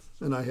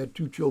 And I had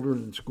 2 children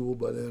in school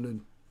by then,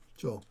 and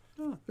so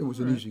it was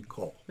an right. easy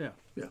call. Yeah.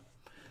 Yeah.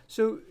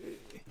 So,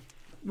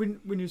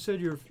 when you said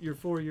your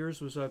 4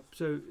 years was up,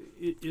 so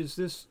is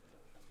this?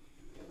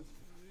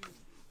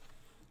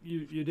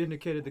 You'd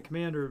indicated the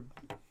commander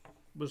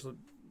was a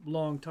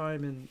long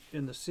time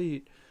in the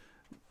seat.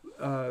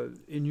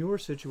 In your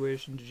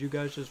situation, did you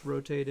guys just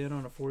rotate in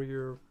on a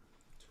 4-year?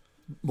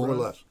 More or Right.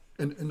 less.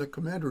 And the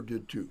commander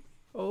did too.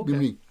 Oh, You okay.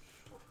 mean,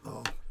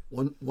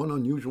 one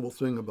unusual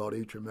thing about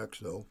HMX,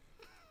 though,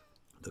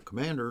 the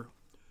commander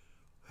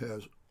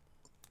has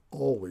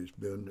always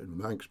been, in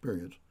my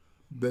experience,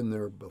 been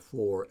there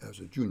before as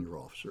a junior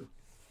officer.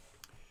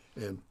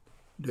 And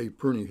Dave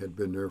Perney had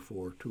been there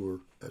for a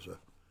tour as a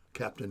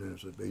captain and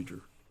as a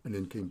major, and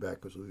then came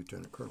back as a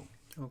lieutenant colonel.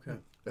 Okay.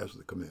 As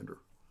the commander.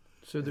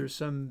 So there's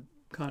some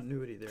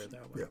continuity there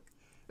that way. Yeah.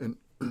 And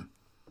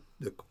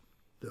the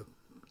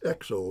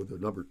XO, the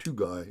number 2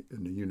 guy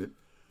in the unit,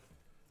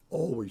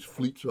 always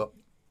fleets up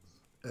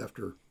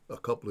after a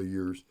couple of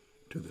years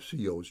to the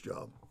CO's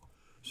job.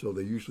 So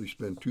they usually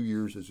spend 2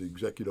 years as the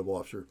executive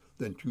officer,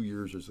 then 2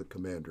 years as the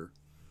commander.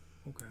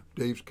 Okay.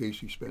 Dave's case,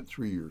 he spent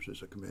 3 years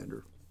as a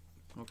commander.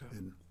 Okay.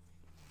 And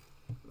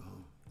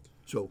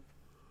so,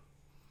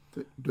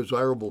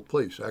 desirable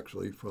place,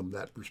 actually, from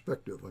that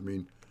perspective. I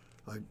mean,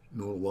 I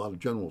know a lot of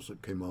generals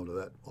that came out of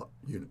that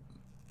unit.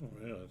 Oh,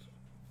 yeah, it's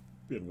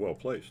been well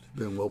placed.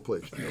 Been well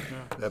placed, yeah,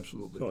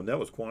 absolutely. So, and that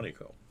was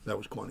Quantico. That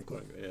was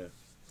Quantico. Yeah.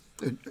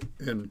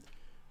 And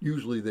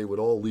usually they would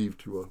all leave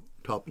to a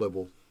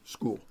top-level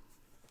school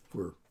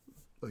for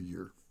a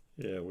year.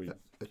 Yeah,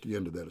 at the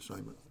end of that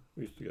assignment.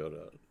 We used to go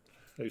to.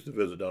 I used to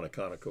visit down at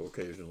Quantico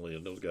occasionally,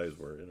 and those guys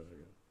were,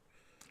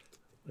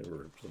 they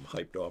were some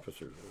hyped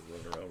officers that were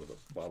running around with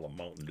a bottle of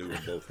Mountain Dew in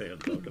both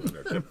hands, knocking on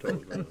their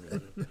tiptoes.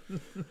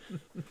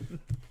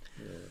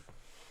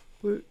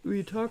 Yeah.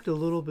 We talked a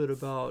little bit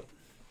about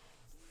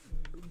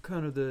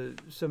kind of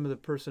some of the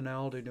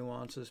personality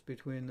nuances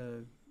between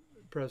the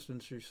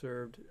presidents you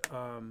served.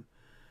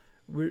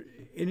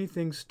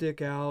 Anything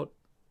stick out?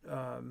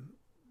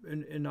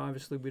 And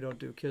obviously we don't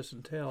do kiss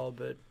and tell,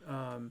 but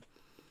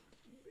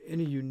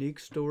any unique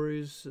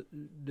stories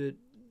that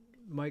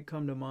might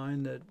come to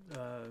mind that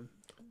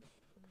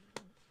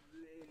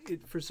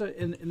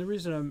and the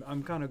reason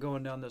I'm kind of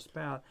going down this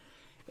path,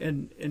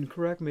 and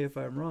correct me if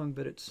I'm wrong,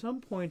 but at some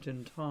point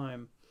in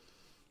time,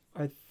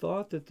 I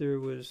thought that there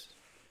was,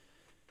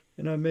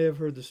 and I may have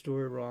heard the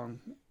story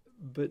wrong,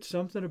 but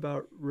something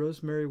about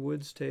Rosemary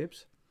Wood's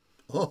tapes.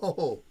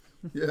 Oh,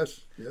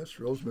 yes,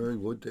 Rosemary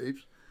Wood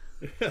tapes.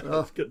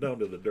 Let's get down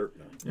to the dirt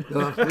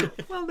now.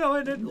 Well, no,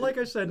 I didn't. Like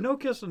I said, no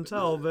kiss and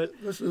tell, but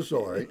this is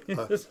all right.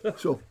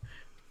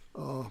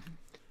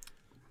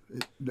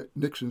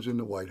 Nixon's in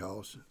the White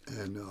House,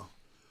 and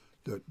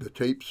the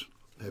tapes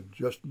have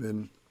just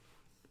been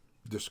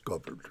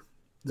discovered,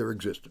 their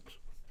existence,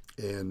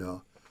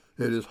 and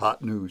it is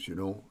hot news,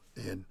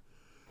 And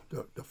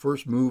the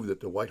first move that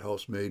the White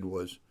House made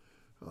was,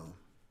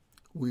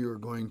 we are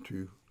going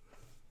to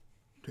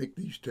take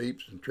these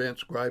tapes and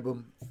transcribe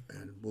them,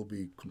 and we'll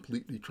be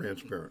completely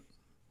transparent.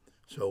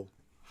 So,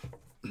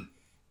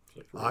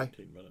 I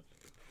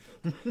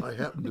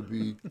happen to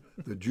be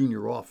the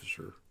junior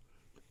officer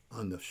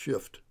on the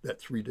shift,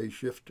 that 3-day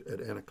shift at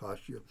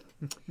Anacostia.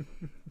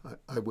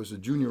 I was a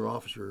junior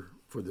officer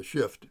for the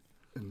shift,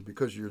 and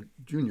because you're a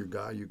junior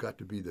guy, you got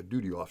to be the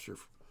duty officer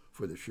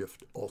for the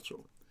shift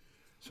also.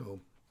 So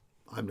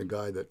I'm the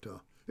guy that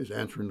is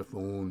answering the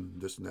phone,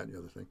 this and that and the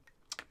other thing.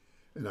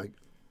 And I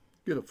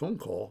get a phone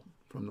call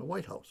from the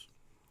White House,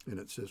 and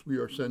it says, we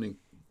are sending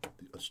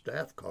a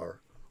staff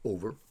car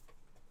over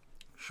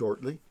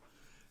shortly,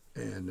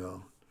 and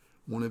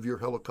one of your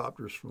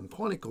helicopters from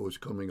Quantico is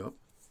coming up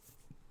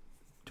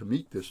to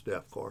meet this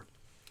staff car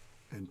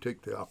and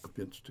take the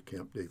occupants to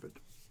Camp David.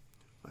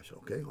 I said,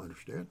 okay, I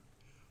understand.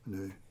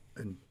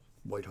 And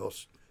White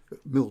House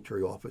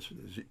military office,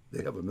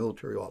 they have a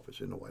military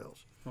office in the White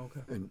House.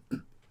 Okay.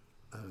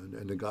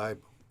 And the guy,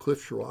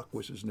 Cliff Schrock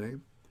was his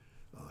name.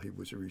 He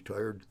was a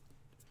retired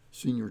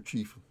senior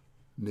chief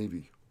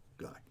Navy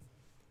guy,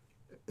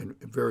 and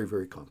a very,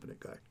 very competent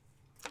guy.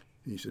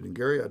 He said, and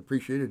Gary, I'd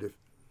appreciate it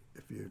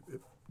if you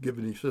give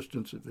any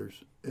assistance, if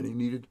there's any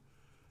needed,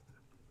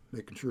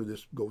 making sure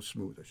this goes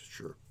smooth. I said,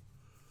 sure.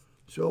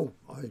 So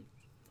I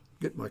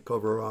get my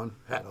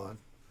hat on,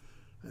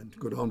 and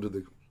go down to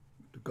the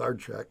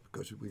guard shack,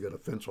 because we got a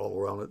fence all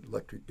around it,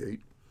 electric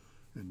gate,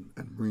 and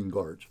Marine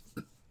guards.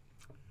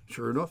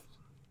 Sure enough,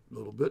 a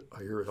little bit,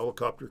 I hear a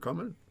helicopter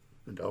coming,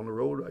 and down the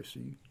road I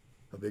see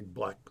a big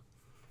black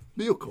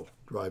vehicle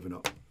driving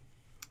up.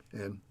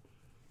 And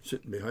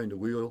sitting behind the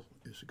wheel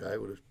is a guy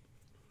with a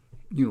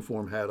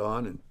uniform hat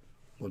on and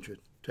a bunch of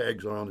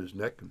tags around his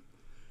neck. And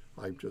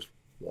I just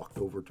walked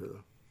over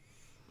to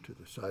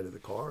the side of the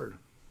car, and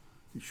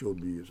he showed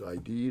me his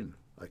ID, and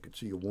I could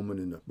see a woman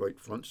in the right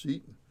front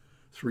seat and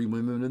 3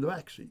 women in the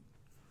back seat.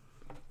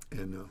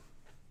 And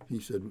he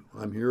said,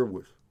 I'm here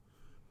with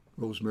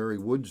Rosemary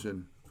Woods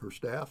and her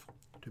staff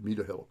to meet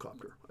a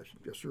helicopter. I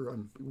said, yes, sir,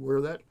 I'm aware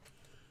of that.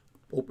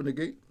 Open the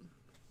gate.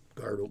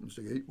 Guard opens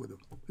the gate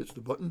hits the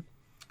button.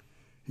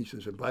 He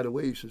says, and by the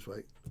way, he says,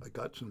 I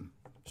got some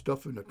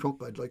stuff in the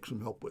trunk I'd like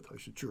some help with. I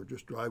said, sure,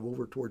 just drive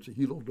over towards the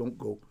helo. Don't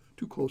go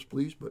too close,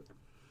 please, but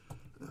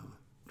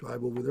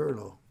drive over there, and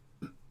I'll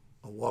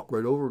walk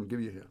right over and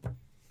give you a hand.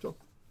 So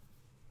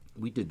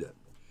we did that.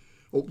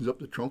 Opens up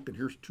the trunk, and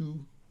here's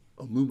 2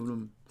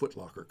 aluminum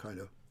footlocker kind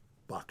of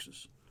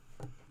boxes.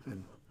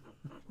 And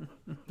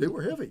they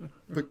were heavy.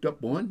 Picked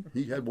up one.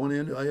 He had one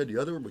end, I had the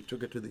other. We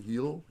took it to the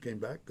helo, came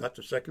back, got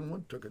the second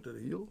one, took it to the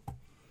helo.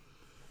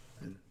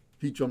 And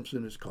he jumps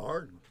in his car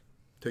and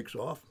takes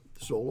off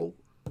solo.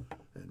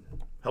 And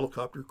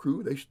helicopter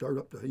crew, they start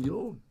up the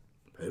helo and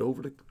head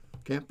over to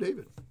Camp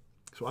David.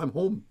 So I'm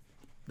home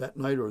that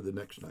night or the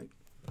next night.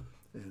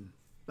 And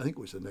I think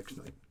it was the next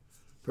night.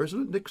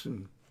 President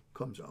Nixon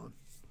comes on,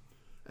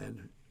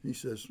 and he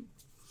says,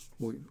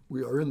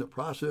 we are in the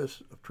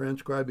process of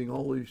transcribing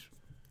all these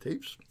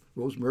tapes.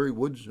 Rosemary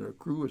Woods and her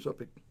crew is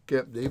up at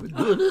Camp David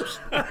doing this.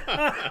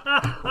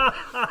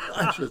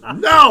 I said,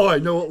 now I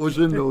know what was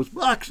in those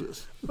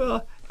boxes.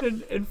 Well,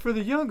 and for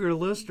the younger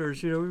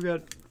listeners, we've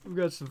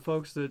got some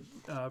folks that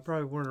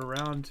probably weren't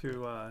around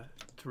to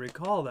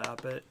recall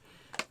that, but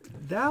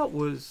that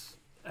was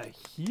a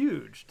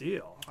huge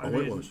deal.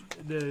 It was.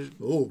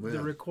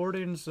 The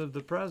recordings of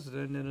the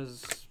president in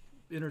his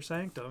inner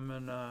sanctum,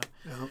 and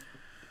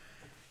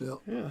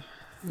yeah,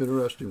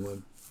 interesting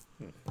one.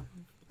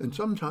 And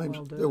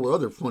sometimes there were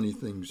other funny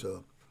things.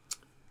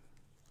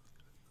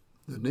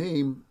 The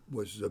name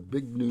was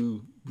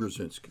Zbigniew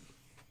Brzezinski.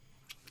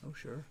 Oh,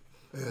 sure.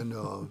 And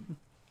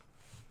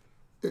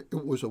it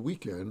was a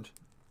weekend,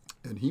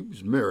 and he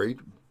was married,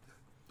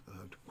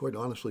 quite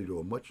honestly, to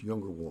a much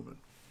younger woman.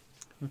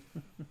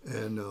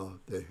 And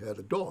they had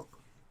a dog.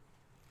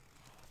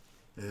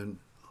 And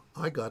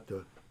I got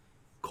the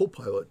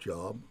co-pilot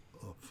job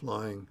of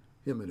flying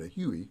him in a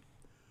Huey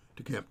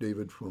to Camp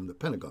David from the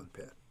Pentagon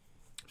pad.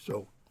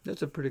 So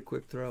that's a pretty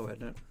quick throw,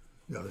 isn't it?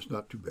 Yeah, it's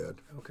not too bad.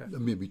 Okay.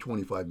 Maybe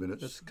 25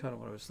 minutes. That's kind of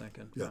what I was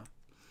thinking. Yeah.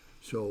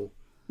 So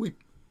we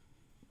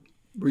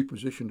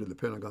repositioned to the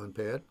Pentagon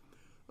pad.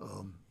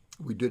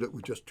 We did it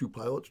with just 2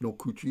 pilots, no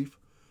crew chief.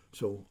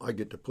 So I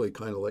get to play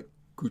kind of like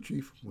crew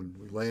chief when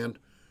we land.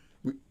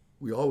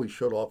 We always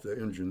shut off the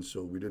engines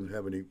so we didn't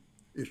have any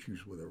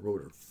issues with the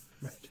rotor.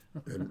 Right.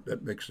 And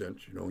that makes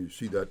sense. You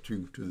see that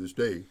too to this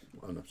day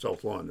on the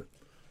South Lawn.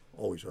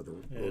 Always have the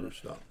rotor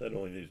stop. That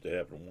only needs to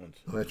happen once.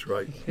 That's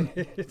right.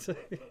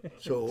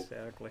 So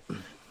exactly.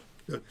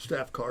 The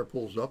staff car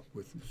pulls up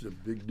with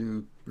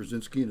Zbigniew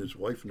Brzezinski and his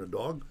wife and a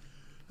dog,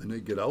 and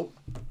they get out,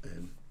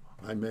 and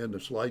I man the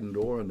sliding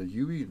door on the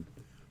Huey, and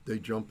they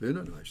jump in,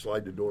 and I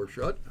slide the door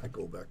shut. I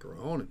go back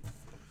around, and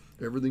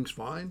everything's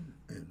fine,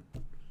 and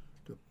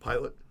the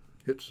pilot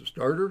hits the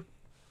starter.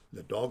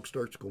 The dog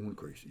starts going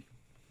crazy.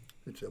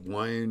 It's a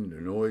whine, the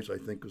noise, I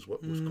think, is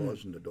what was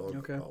causing the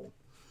dog to howl.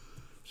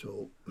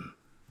 So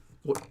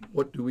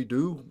what do we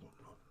do?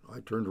 I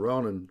turned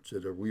around and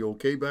said, are we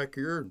okay back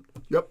here? And,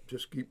 yep,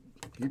 just keep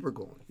her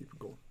going, keep her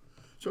going.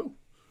 So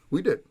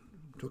we did.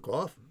 Took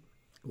off,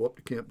 go up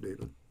to Camp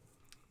David.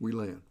 We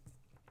land.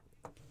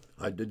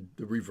 I did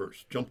the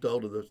reverse. Jumped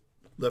out of the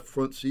left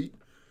front seat,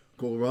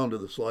 go around to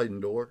the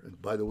sliding door.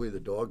 And by the way, the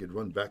dog had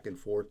run back and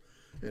forth,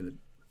 and it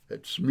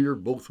had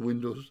smeared both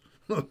windows.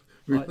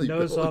 Really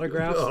nose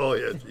autographs? Oh,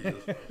 yeah,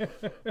 Jesus.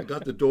 I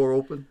got the door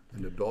open,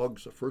 and the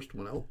dog's the first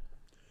one out.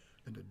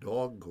 And the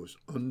dog goes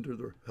under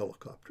the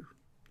helicopter.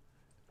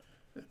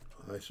 And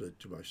I said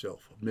to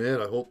myself,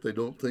 man, I hope they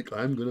don't think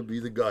I'm going to be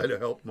the guy to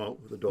help them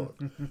out with the dog.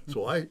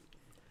 So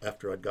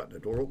after I'd gotten the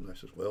door open, I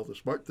said, well, the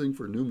smart thing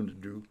for Neumann to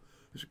do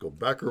is to go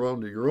back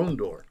around to your own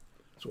door.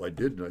 So I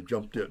did, and I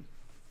jumped in.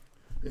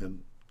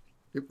 And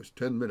it was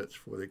 10 minutes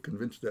before they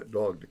convinced that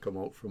dog to come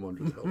out from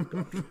under the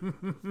helicopter.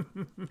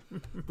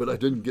 But I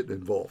didn't get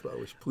involved. I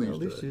was pleased.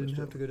 Well, at least you didn't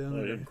have to go down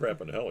there. You didn't crap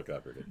in the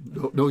helicopter, did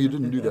you? No, you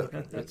didn't do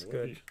that. That's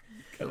good.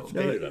 Kind of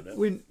stated on that.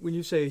 When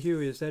you say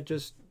Huey, is that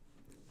just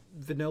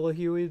vanilla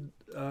Huey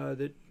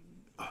that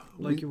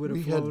you would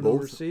have flown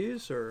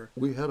overseas, or?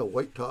 We had a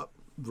white top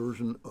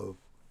version of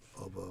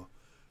a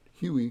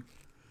Huey.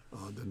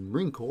 The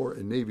Marine Corps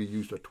and Navy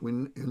used a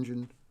twin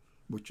engine,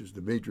 which is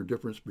the major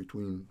difference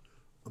between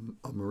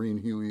a Marine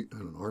Huey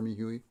and an Army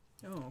Huey.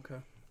 Oh,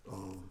 okay.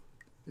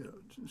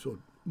 So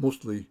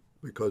mostly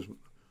because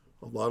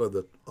a lot of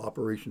the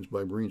operations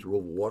by Marines are over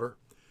water,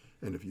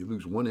 and if you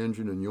lose one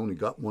engine and you only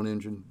got one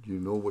engine, you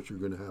know what you're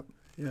going to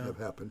have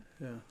happen.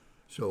 Yeah.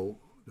 So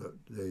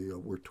they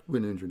were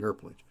twin engine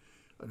airplanes,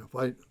 and if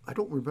I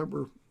don't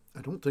remember,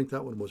 I don't think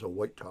that one was a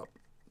white top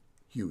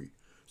Huey.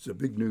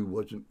 Zbigniew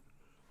wasn't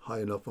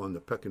high enough on the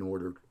pecking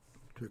order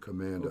to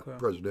command a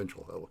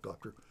presidential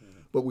helicopter,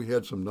 but we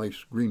had some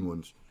nice green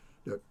ones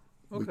that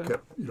we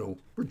kept,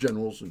 for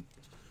generals and.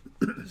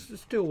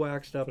 It's still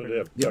waxed up. So they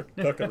have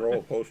tuck and roll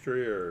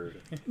upholstery, or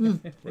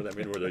were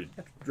they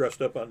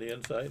dressed up on the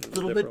inside? A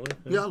little bit,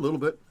 yeah, a little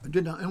bit. I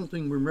don't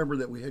think remember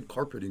that we had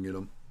carpeting in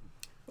them.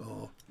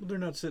 Well, they're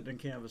not sitting in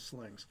canvas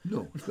slings.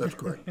 No, that's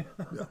correct.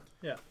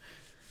 Yeah.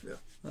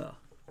 Oh,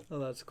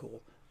 that's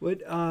cool.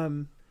 What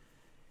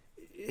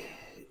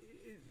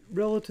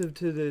relative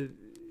to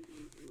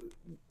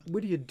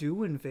what do you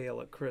do in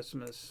Vail at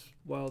Christmas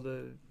while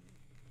the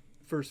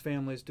first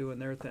family's doing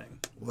their thing?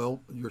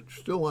 Well, you're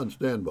still on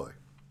standby.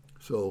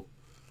 So,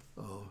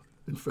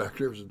 in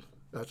fact,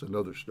 that's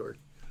another story.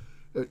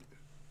 And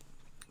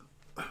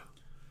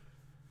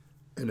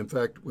in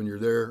fact, when you're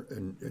there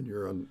and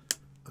you're on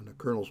the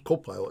colonel's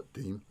co-pilot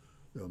team,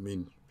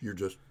 you're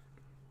just,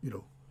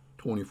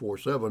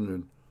 24/7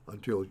 and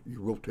until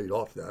you rotate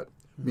off that,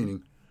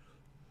 meaning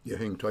you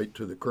hang tight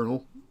to the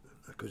colonel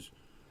because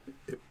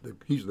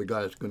he's the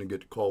guy that's going to get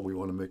the call. We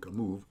want to make a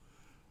move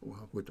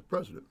with the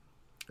president.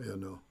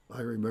 And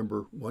I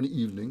remember one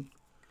evening,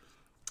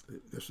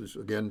 this is,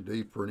 again,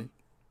 Dave Perney,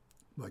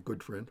 my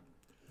good friend,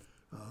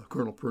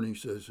 Colonel Perney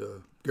says,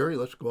 Gary,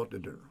 let's go out to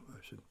dinner. I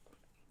said,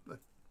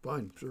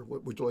 fine, sir,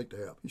 what would you like to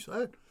have? He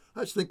said, I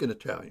was thinking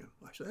Italian.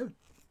 I said,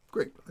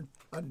 great,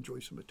 I'd enjoy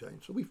some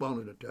Italian. So we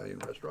found an Italian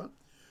restaurant.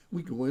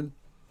 We go in,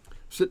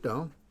 sit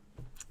down,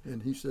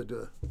 and he said,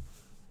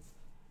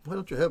 why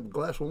don't you have a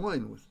glass of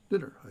wine with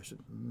dinner? I said,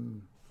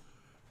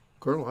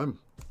 Colonel, I'm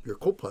your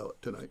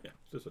co-pilot tonight. Yeah,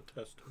 is this a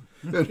test?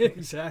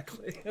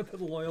 Exactly, the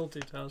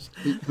loyalty test.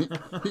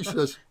 He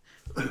says,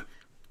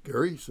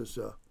 Gary, he says,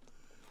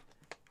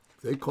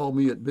 they call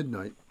me at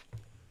midnight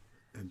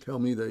and tell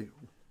me they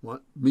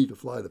want me to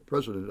fly the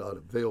president out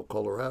of Vail,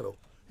 Colorado.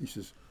 He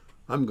says,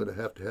 I'm going to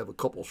have a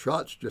couple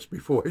shots just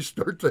before I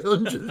start the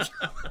engines.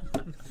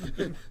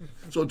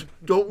 So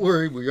don't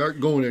worry, we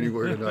aren't going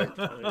anywhere tonight.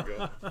 There you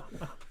go.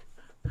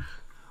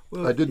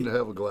 Well, I didn't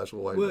have a glass of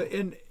wine. Well,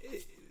 and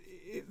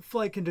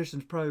flight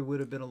conditions probably would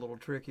have been a little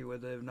tricky,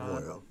 would they have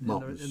not?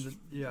 Mountains.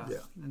 Yeah. Yeah,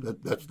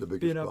 that's the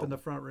biggest Being up problem. in the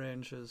Front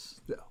Range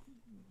is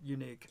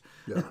unique.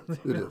 Yeah,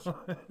 it is.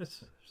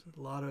 It's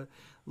a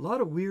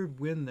lot of weird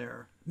wind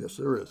there. Yes,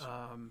 there is.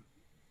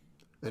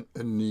 And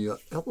the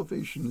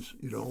elevations,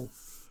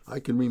 I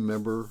can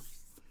remember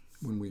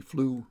when we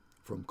flew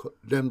from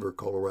Denver,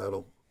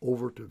 Colorado,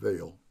 over to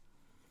Vail.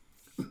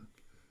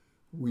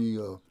 We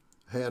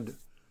had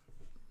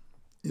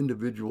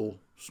individual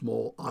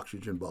small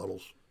oxygen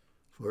bottles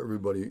for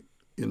everybody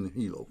in the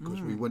helo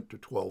because we went to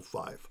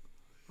 12.5.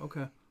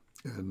 Okay.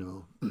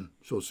 And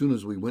so as soon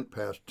as we went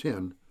past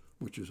 10,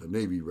 which is a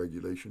Navy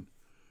regulation,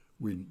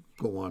 we'd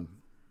go on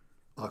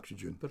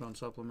oxygen. Put on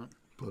supplement.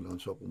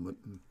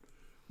 And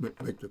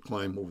make the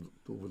climb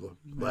over the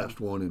last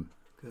one, and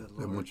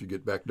then once you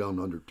get back down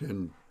under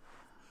 10.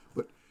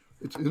 But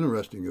it's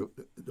interesting,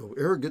 the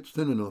air gets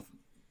thin enough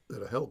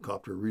that a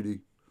helicopter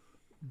really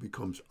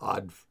becomes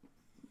odd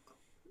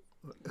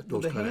at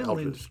those kind of altitudes. The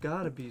handling's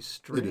got to be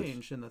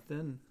strange in the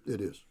thin.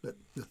 It is.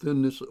 The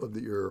thinness of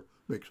the air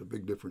makes a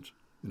big difference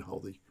in how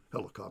the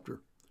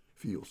helicopter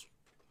feels.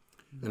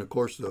 And of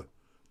course,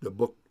 the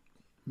book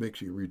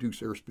makes you reduce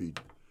airspeed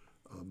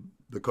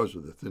because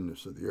of the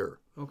thinness of the air.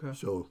 Okay.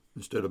 So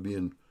instead of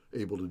being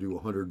able to do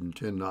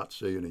 110 knots,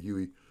 say, in a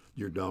Huey,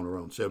 you're down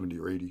around 70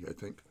 or 80, I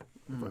think,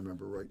 if I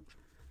remember right.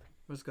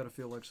 It's got to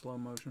feel like slow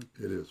motion.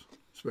 It is,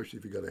 especially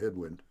if you got a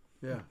headwind.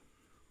 Yeah.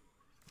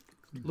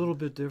 A little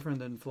bit different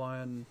than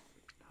flying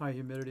high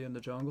humidity in the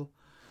jungle.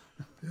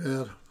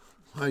 Yeah,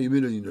 high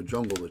humidity in the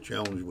jungle, the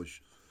challenge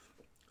was...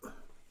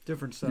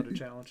 Different set of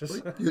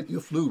challenges. You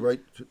flew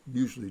right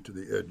usually to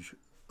the edge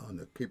on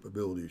the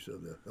capabilities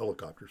of the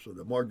helicopter, so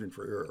the margin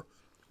for error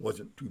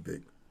wasn't too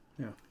big.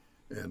 Yeah.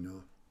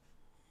 And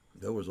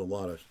there was a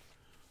lot of...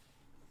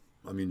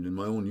 in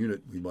my own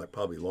unit, we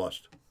probably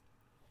lost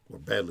or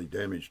badly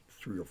damaged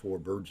 3 or 4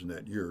 birds in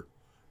that year,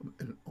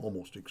 and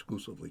almost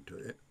exclusively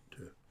to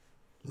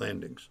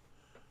landings.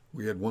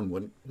 We had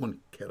one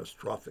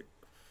catastrophic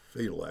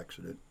fatal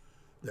accident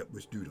that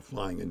was due to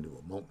flying into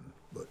a mountain,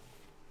 but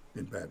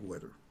in bad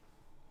weather.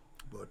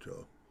 But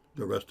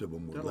the rest of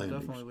them were landings. That'll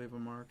definitely leave a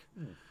mark.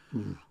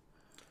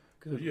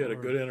 So you had a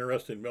good,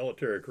 interesting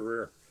military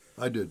career.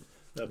 I did.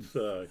 That's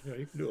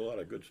you can do a lot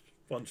of good,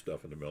 fun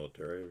stuff in the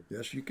military.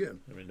 Yes, you can.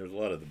 There's a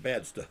lot of the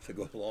bad stuff that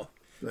goes along.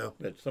 Yeah.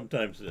 But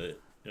sometimes there's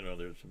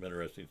some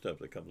interesting stuff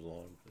that comes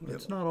along.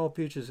 It's not all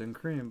peaches and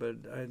cream, but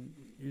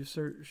you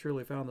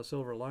surely found the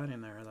silver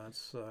lining there.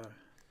 That's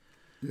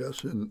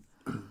yes, and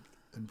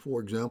for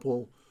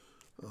example,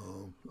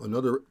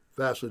 another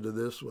facet of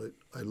this,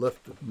 I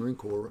left the Marine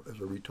Corps as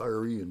a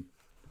retiree in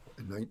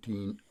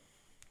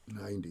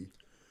 1990.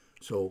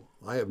 So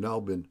I have now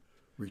been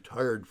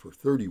retired for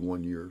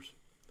 31 years,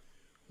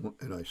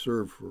 and I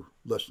served for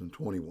less than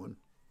 21.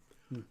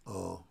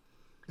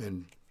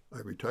 And I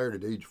retired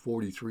at age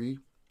 43,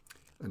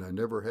 and I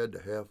never had to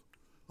have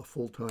a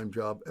full-time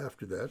job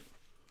after that,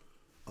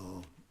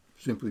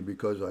 simply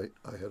because I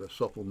had a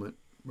supplement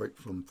right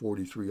from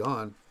 43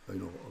 on, a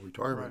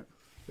retirement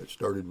that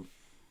started.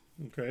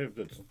 Okay,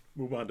 let's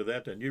move on to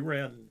that then. You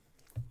ran,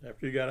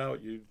 after you got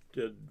out, you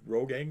did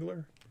Rogue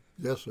Angler?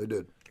 Yes, I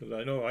did. Because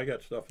I know I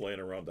got stuff laying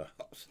around the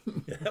house.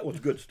 Yeah, that was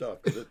good stuff.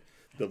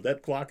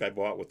 That clock I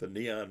bought with the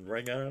neon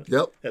ring on it,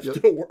 Yep.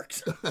 Still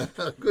works.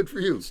 Good for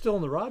you. it's still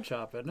in the rod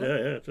shop, isn't it?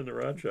 Yeah, it's in the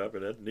rod shop,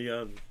 and that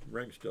neon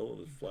ring still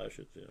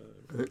flashes.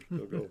 Yeah,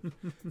 still go.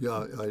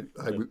 Yeah,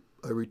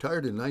 I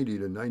retired in 90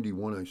 to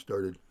 91. I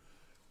started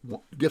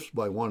Gifts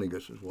by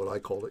Wanigas is what I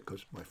called it,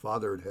 because my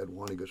father had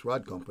Wanigas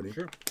Rod Company.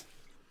 Sure.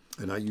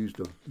 And I used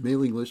a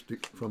mailing list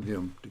from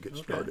him to get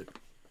started.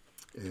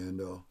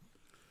 And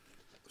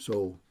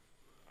so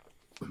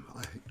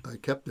I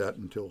kept that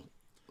until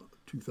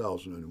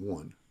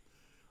 2001.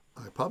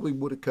 I probably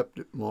would have kept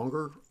it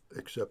longer,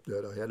 except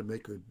that I had to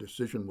make a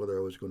decision whether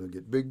I was going to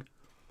get big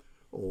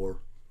or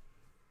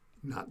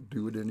not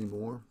do it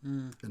anymore.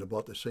 And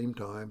about the same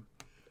time,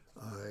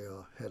 I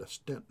had a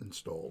stent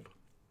installed.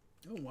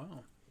 Oh,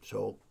 wow.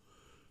 So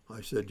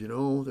I said,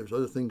 there's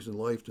other things in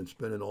life than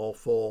spending all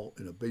fall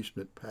in a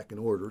basement packing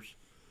orders.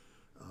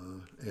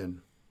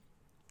 And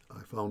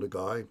I found a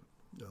guy.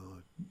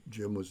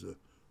 Jim was the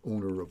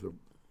owner of the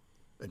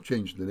and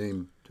changed the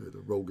name to the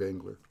Rogue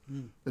Angler.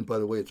 And by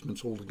the way, it's been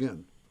sold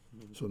again.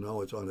 So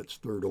now it's on its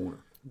third owner.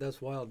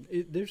 That's wild.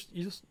 There's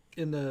just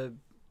in the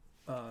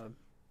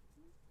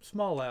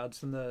small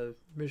ads in the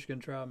Michigan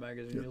Trout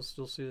magazine, you'll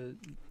still see it.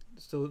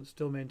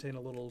 Still maintain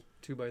a little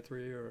 2x3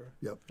 or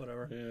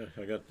whatever. Yeah,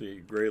 I got the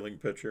grayling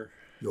picture.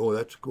 Oh,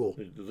 that's cool.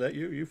 Is that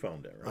you? You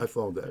found that, right? I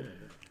found that.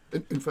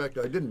 In fact,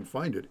 I didn't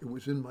find it. It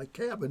was in my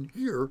cabin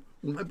here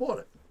when I bought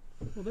it.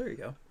 Well, there you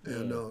go.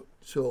 And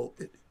so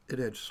it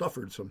had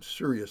suffered some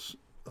serious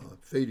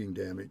fading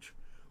damage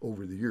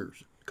over the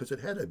years because it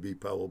had to be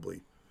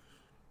probably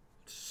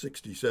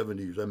 60,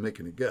 70 years. I'm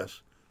making a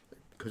guess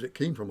because it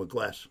came from a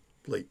glass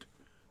plate.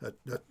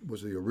 That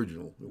was the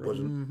original. It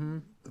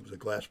wasn't. It was a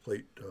glass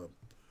plate.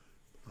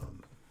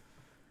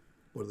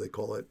 What do they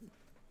call it?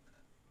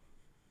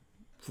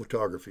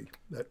 Photography.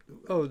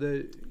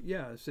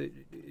 So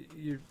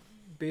you're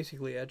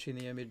basically etching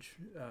the image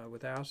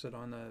with acid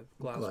on the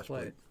glass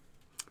plate.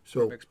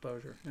 So from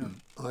exposure. Yeah.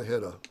 I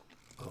had a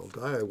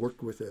guy I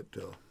worked with at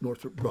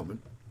Northrop Grumman.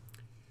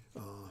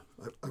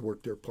 I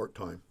worked there part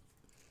time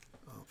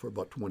for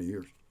about 20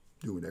 years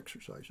doing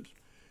exercises,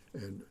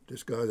 and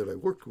this guy that I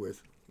worked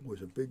with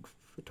was a big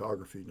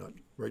photography nut,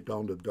 right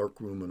down to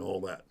darkroom and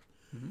all that.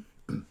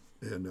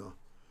 And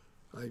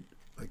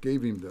I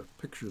gave him the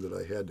picture that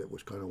I had that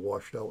was kind of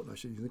washed out, and I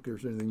said, "You think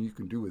there's anything you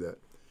can do with that?"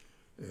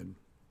 And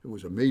it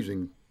was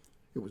amazing.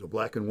 It was a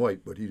black and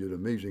white, but he did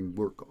amazing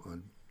work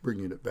on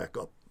bringing it back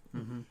up.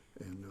 And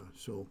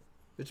so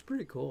it's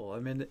pretty cool. I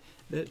mean,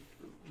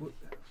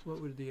 what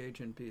would the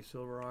agent be?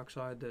 Silver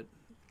oxide that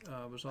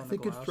was on the glass? I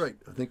think it's right.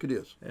 I think it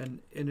is.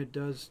 And it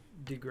does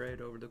degrade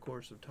over the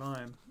course of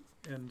time,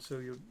 and so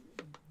you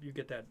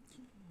get that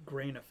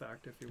grain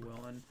effect, if you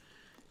will, and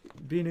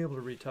being able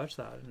to retouch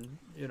that and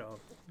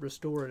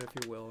restore it,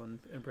 if you will, and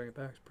bring it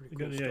back is pretty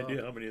cool. You got any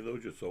idea how many of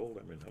those you sold?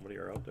 I mean, how many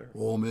are out there?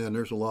 Oh man,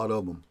 there's a lot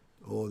of them.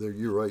 Oh,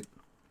 you're right.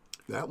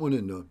 That one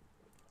and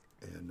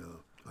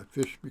I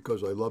fish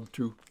because I love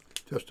to.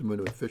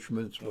 Testament of the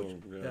Fishermen.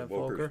 Volker's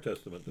Volker.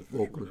 Testament of the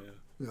Volker. Fishermen.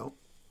 Yeah.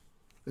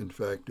 In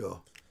fact,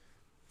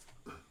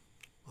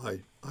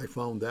 I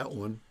found that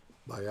one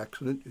by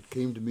accident. It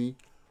came to me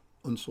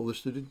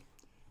unsolicited.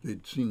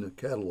 They'd seen the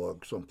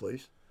catalog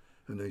someplace,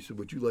 and they said,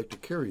 "Would you like to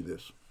carry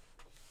this?"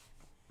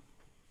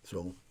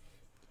 So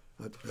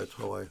that's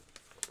how I.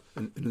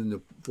 And then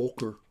the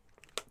Volker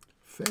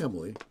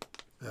family,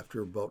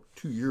 after about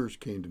 2 years,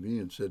 came to me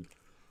and said,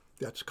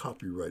 "That's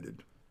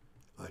copyrighted."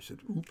 I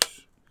said,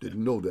 "Oops,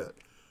 didn't know that."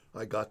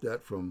 I got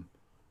that from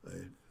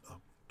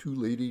two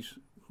ladies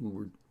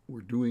who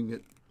were doing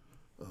it,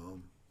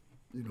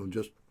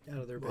 just out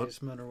of their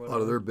basement or whatever.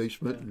 Out of their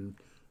basement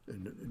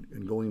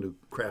and going to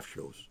craft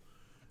shows.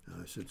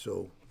 And I said,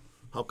 "So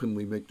how can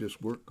we make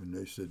this work?" And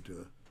they said,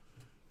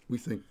 "We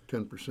think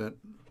 10%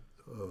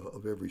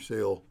 of every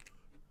sale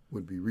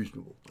would be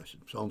reasonable." I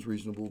said, "Sounds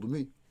reasonable to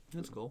me."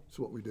 That's cool. That's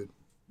what we did.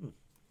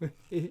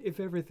 If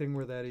everything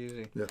were that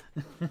easy. Yeah.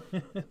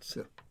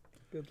 Yeah.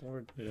 Good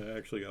Lord. Yeah, I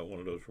actually got one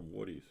of those from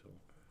Woody. So.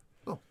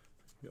 Oh.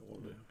 Got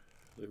one of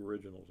the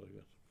originals, I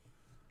guess.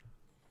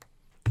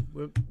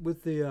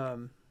 With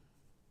the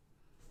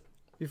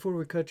before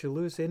we cut you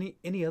loose,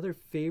 any other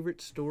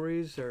favorite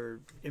stories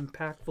or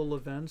impactful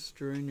events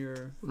during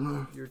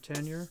your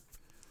tenure?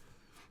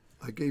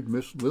 I gave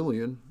Miss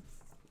Lillian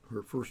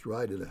her first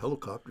ride in a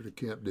helicopter to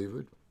Camp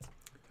David,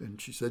 and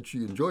she said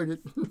she enjoyed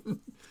it.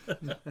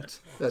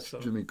 That's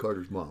Jimmy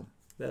Carter's mom.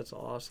 That's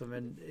awesome,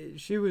 and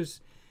she was.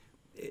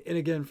 And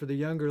again, for the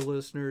younger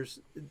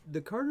listeners,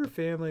 the Carter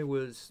family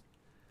was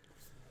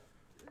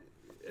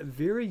a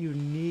very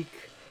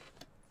unique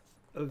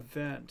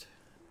event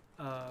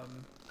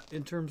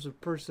in terms of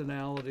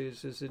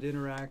personalities as it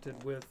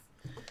interacted with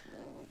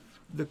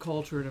the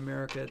culture in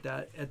America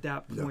at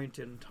that point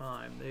in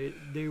time.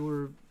 They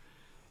were,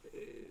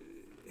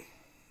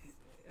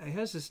 I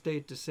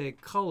hesitate to say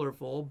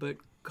colorful, but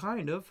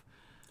kind of.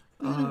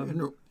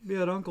 We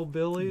had Uncle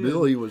Billy.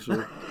 Billy was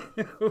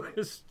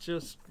was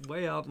just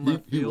way out in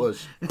left field. He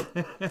was,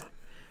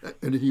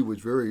 and he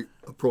was very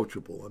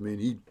approachable. I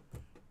mean,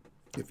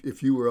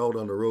 if you were out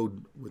on the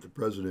road with the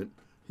president,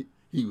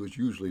 he was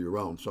usually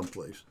around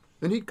someplace,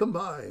 and he'd come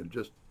by and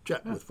just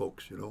chat with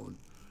folks, And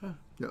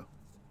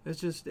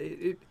it's just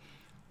it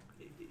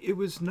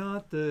was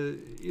not the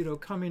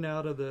coming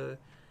out of the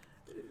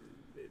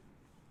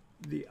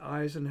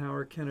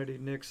Eisenhower, Kennedy,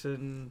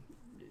 Nixon.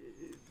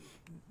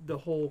 The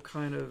whole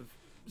kind of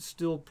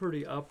still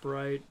pretty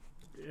upright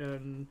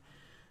and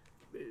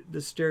the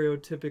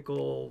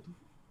stereotypical,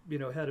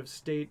 head of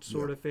state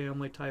sort of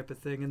family type of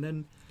thing, and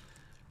then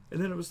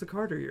it was the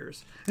Carter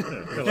years.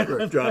 Yeah,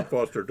 like John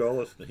Foster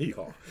Dulles and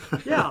hee-haw.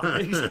 Yeah,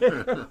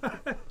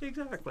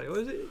 exactly.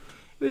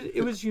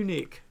 It was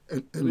unique.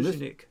 It was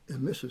unique.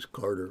 And Mrs.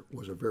 Carter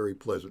was a very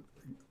pleasant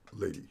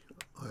lady.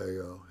 I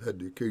had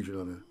the occasion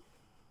on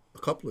a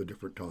couple of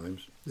different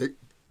times. They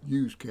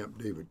used Camp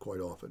David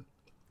quite often.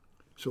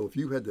 So if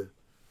you had the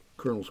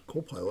colonel's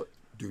co-pilot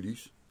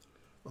duties,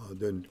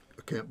 then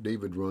a Camp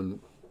David run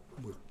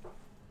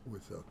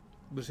with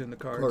was in the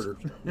cards.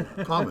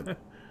 Carter common,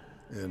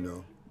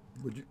 and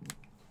would you?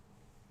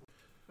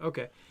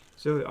 Okay.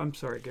 So I'm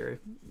sorry, Gary.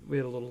 We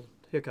had a little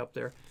hiccup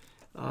there.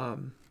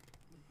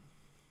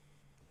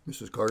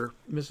 Mrs. Carter?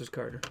 Mrs.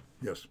 Carter.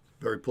 Yes,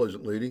 very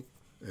pleasant lady.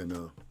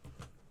 And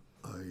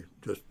I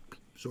just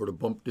sort of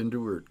bumped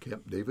into her at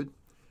Camp David.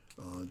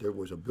 There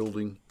was a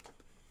building.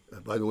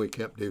 By the way,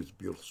 Camp David's a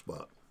beautiful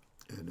spot.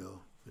 And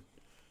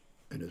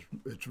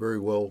it's very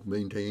well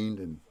maintained.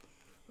 And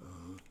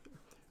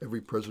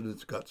every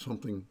president's got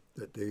something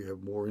that they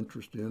have more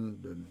interest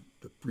in than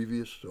the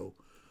previous. So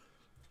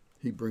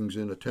he brings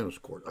in a tennis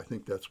court. I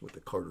think that's what the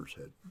Carters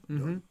had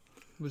done.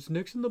 Was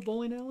Nixon the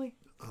bowling alley?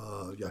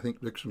 Yeah, I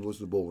think Nixon was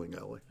the bowling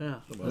alley.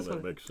 Yeah. Somehow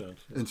that makes sense.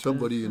 And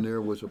somebody in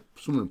there was a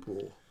swimming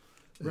pool.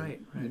 And,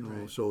 Right.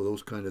 So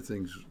those kind of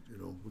things,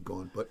 were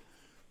gone. But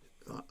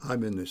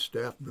I'm in this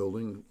staff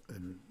building,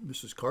 and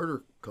Mrs.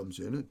 Carter comes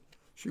in, and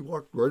she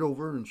walked right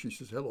over, and she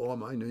says, "Hello,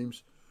 my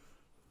name's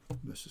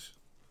Mrs.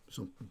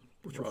 something."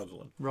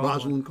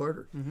 Rosalind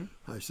Carter.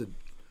 I said,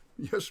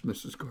 "Yes,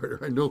 Mrs. Carter,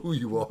 I know who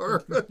you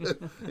are."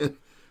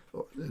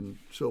 and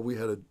so we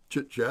had a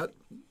chit-chat.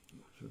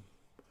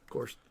 Of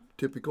course,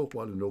 typical,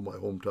 wanted to know my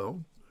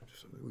hometown.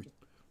 So we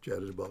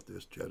chatted about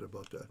this, chatted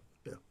about that.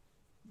 Yeah.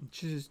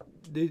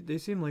 They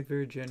seem like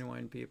very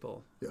genuine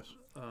people. Yes,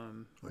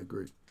 I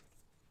agree.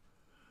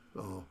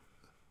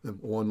 And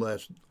one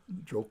last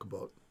joke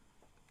about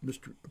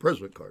Mr.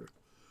 President Carter.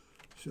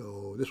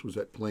 So this was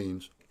at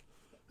Plains,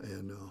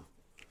 and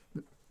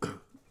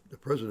the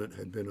president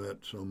had been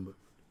at some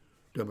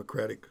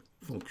Democratic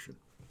function,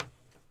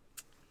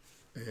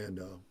 and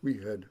we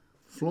had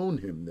flown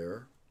him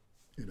there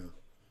in a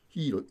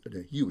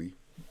Huey,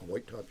 a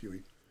white top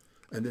Huey,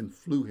 and then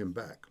flew him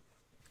back.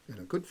 And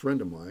a good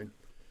friend of mine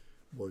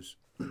was,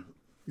 a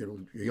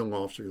young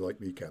officer like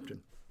me,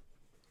 captain.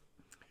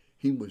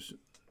 He was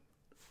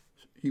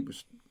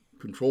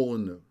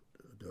controlling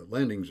the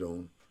landing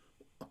zone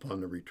upon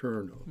the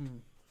return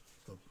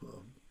of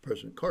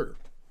President Carter.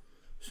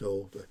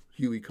 So the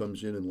Huey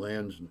comes in and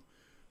lands, and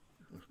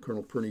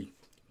Colonel Perney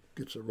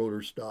gets the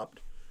rotor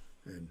stopped,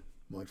 and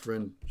my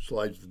friend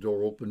slides the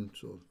door open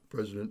so the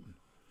president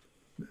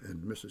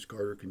and Mrs.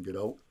 Carter can get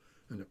out.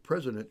 And the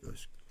president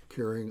was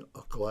carrying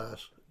a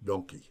glass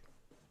donkey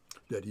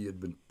that he had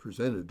been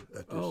presented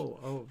at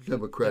this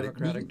Democratic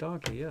meeting.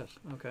 donkey, yes.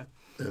 Okay.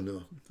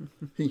 And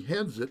he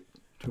hands it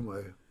to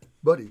my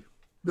buddy,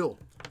 Bill.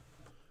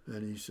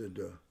 And he said,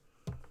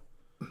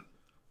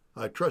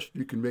 "I trust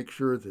you can make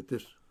sure that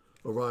this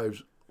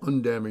arrives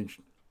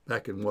undamaged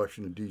back in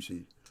Washington,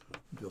 D.C."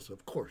 Bill said,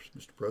 "Of course,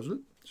 Mr.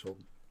 President." So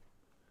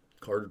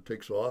Carter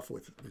takes off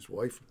with his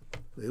wife.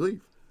 They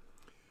leave.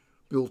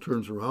 Bill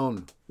turns around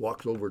and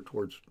walks over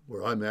towards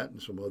where I'm at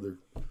and some other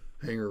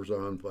hangers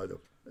on by the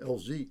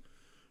LZ.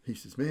 He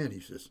says, "Man," he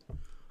says,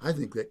 "I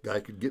think that guy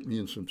could get me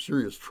in some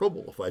serious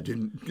trouble if I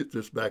didn't get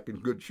this back in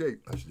good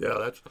shape." I said,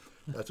 "Yeah,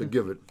 that's a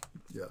given.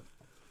 Yeah.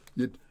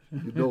 You'd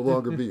no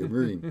longer be a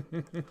Marine."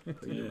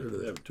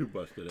 They have two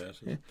busted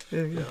asses.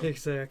 Yeah.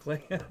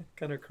 Exactly.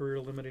 Kind of career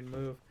limiting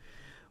move.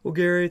 Well,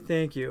 Gary,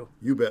 thank you.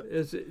 You bet.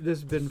 This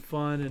has been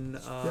fun, and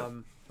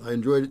I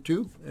enjoyed it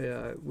too.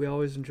 Yeah, we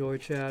always enjoy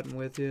chatting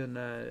with you, and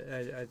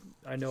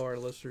I know our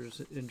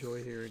listeners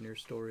enjoy hearing your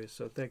stories.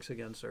 So thanks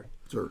again, sir.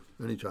 Sir,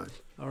 anytime.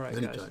 All right,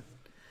 anytime. Guys.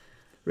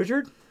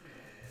 Richard,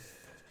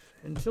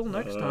 until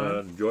next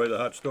time. Enjoy the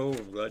hot stove.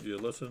 I'm glad you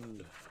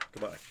listened.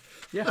 Goodbye.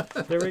 Yeah,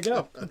 there we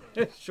go.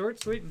 Short,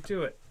 sweet, and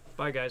to it.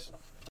 Bye, guys.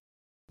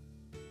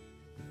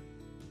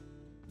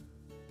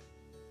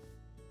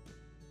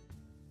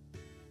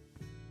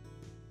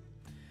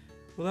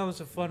 Well, that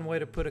was a fun way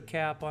to put a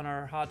cap on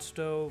our hot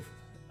stove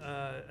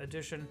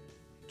edition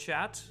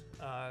chats.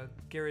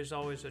 Gary's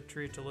always a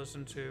treat to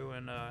listen to,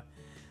 and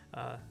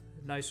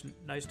nice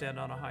to end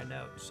on a high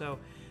note. So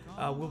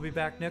we'll be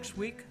back next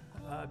week.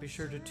 Be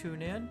sure to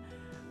tune in.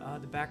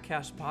 The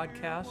BackCast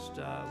Podcast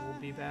will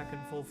be back in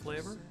full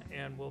flavor,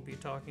 and we'll be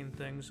talking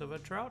things of a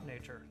trout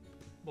nature.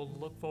 We'll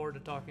look forward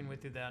to talking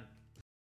with you then.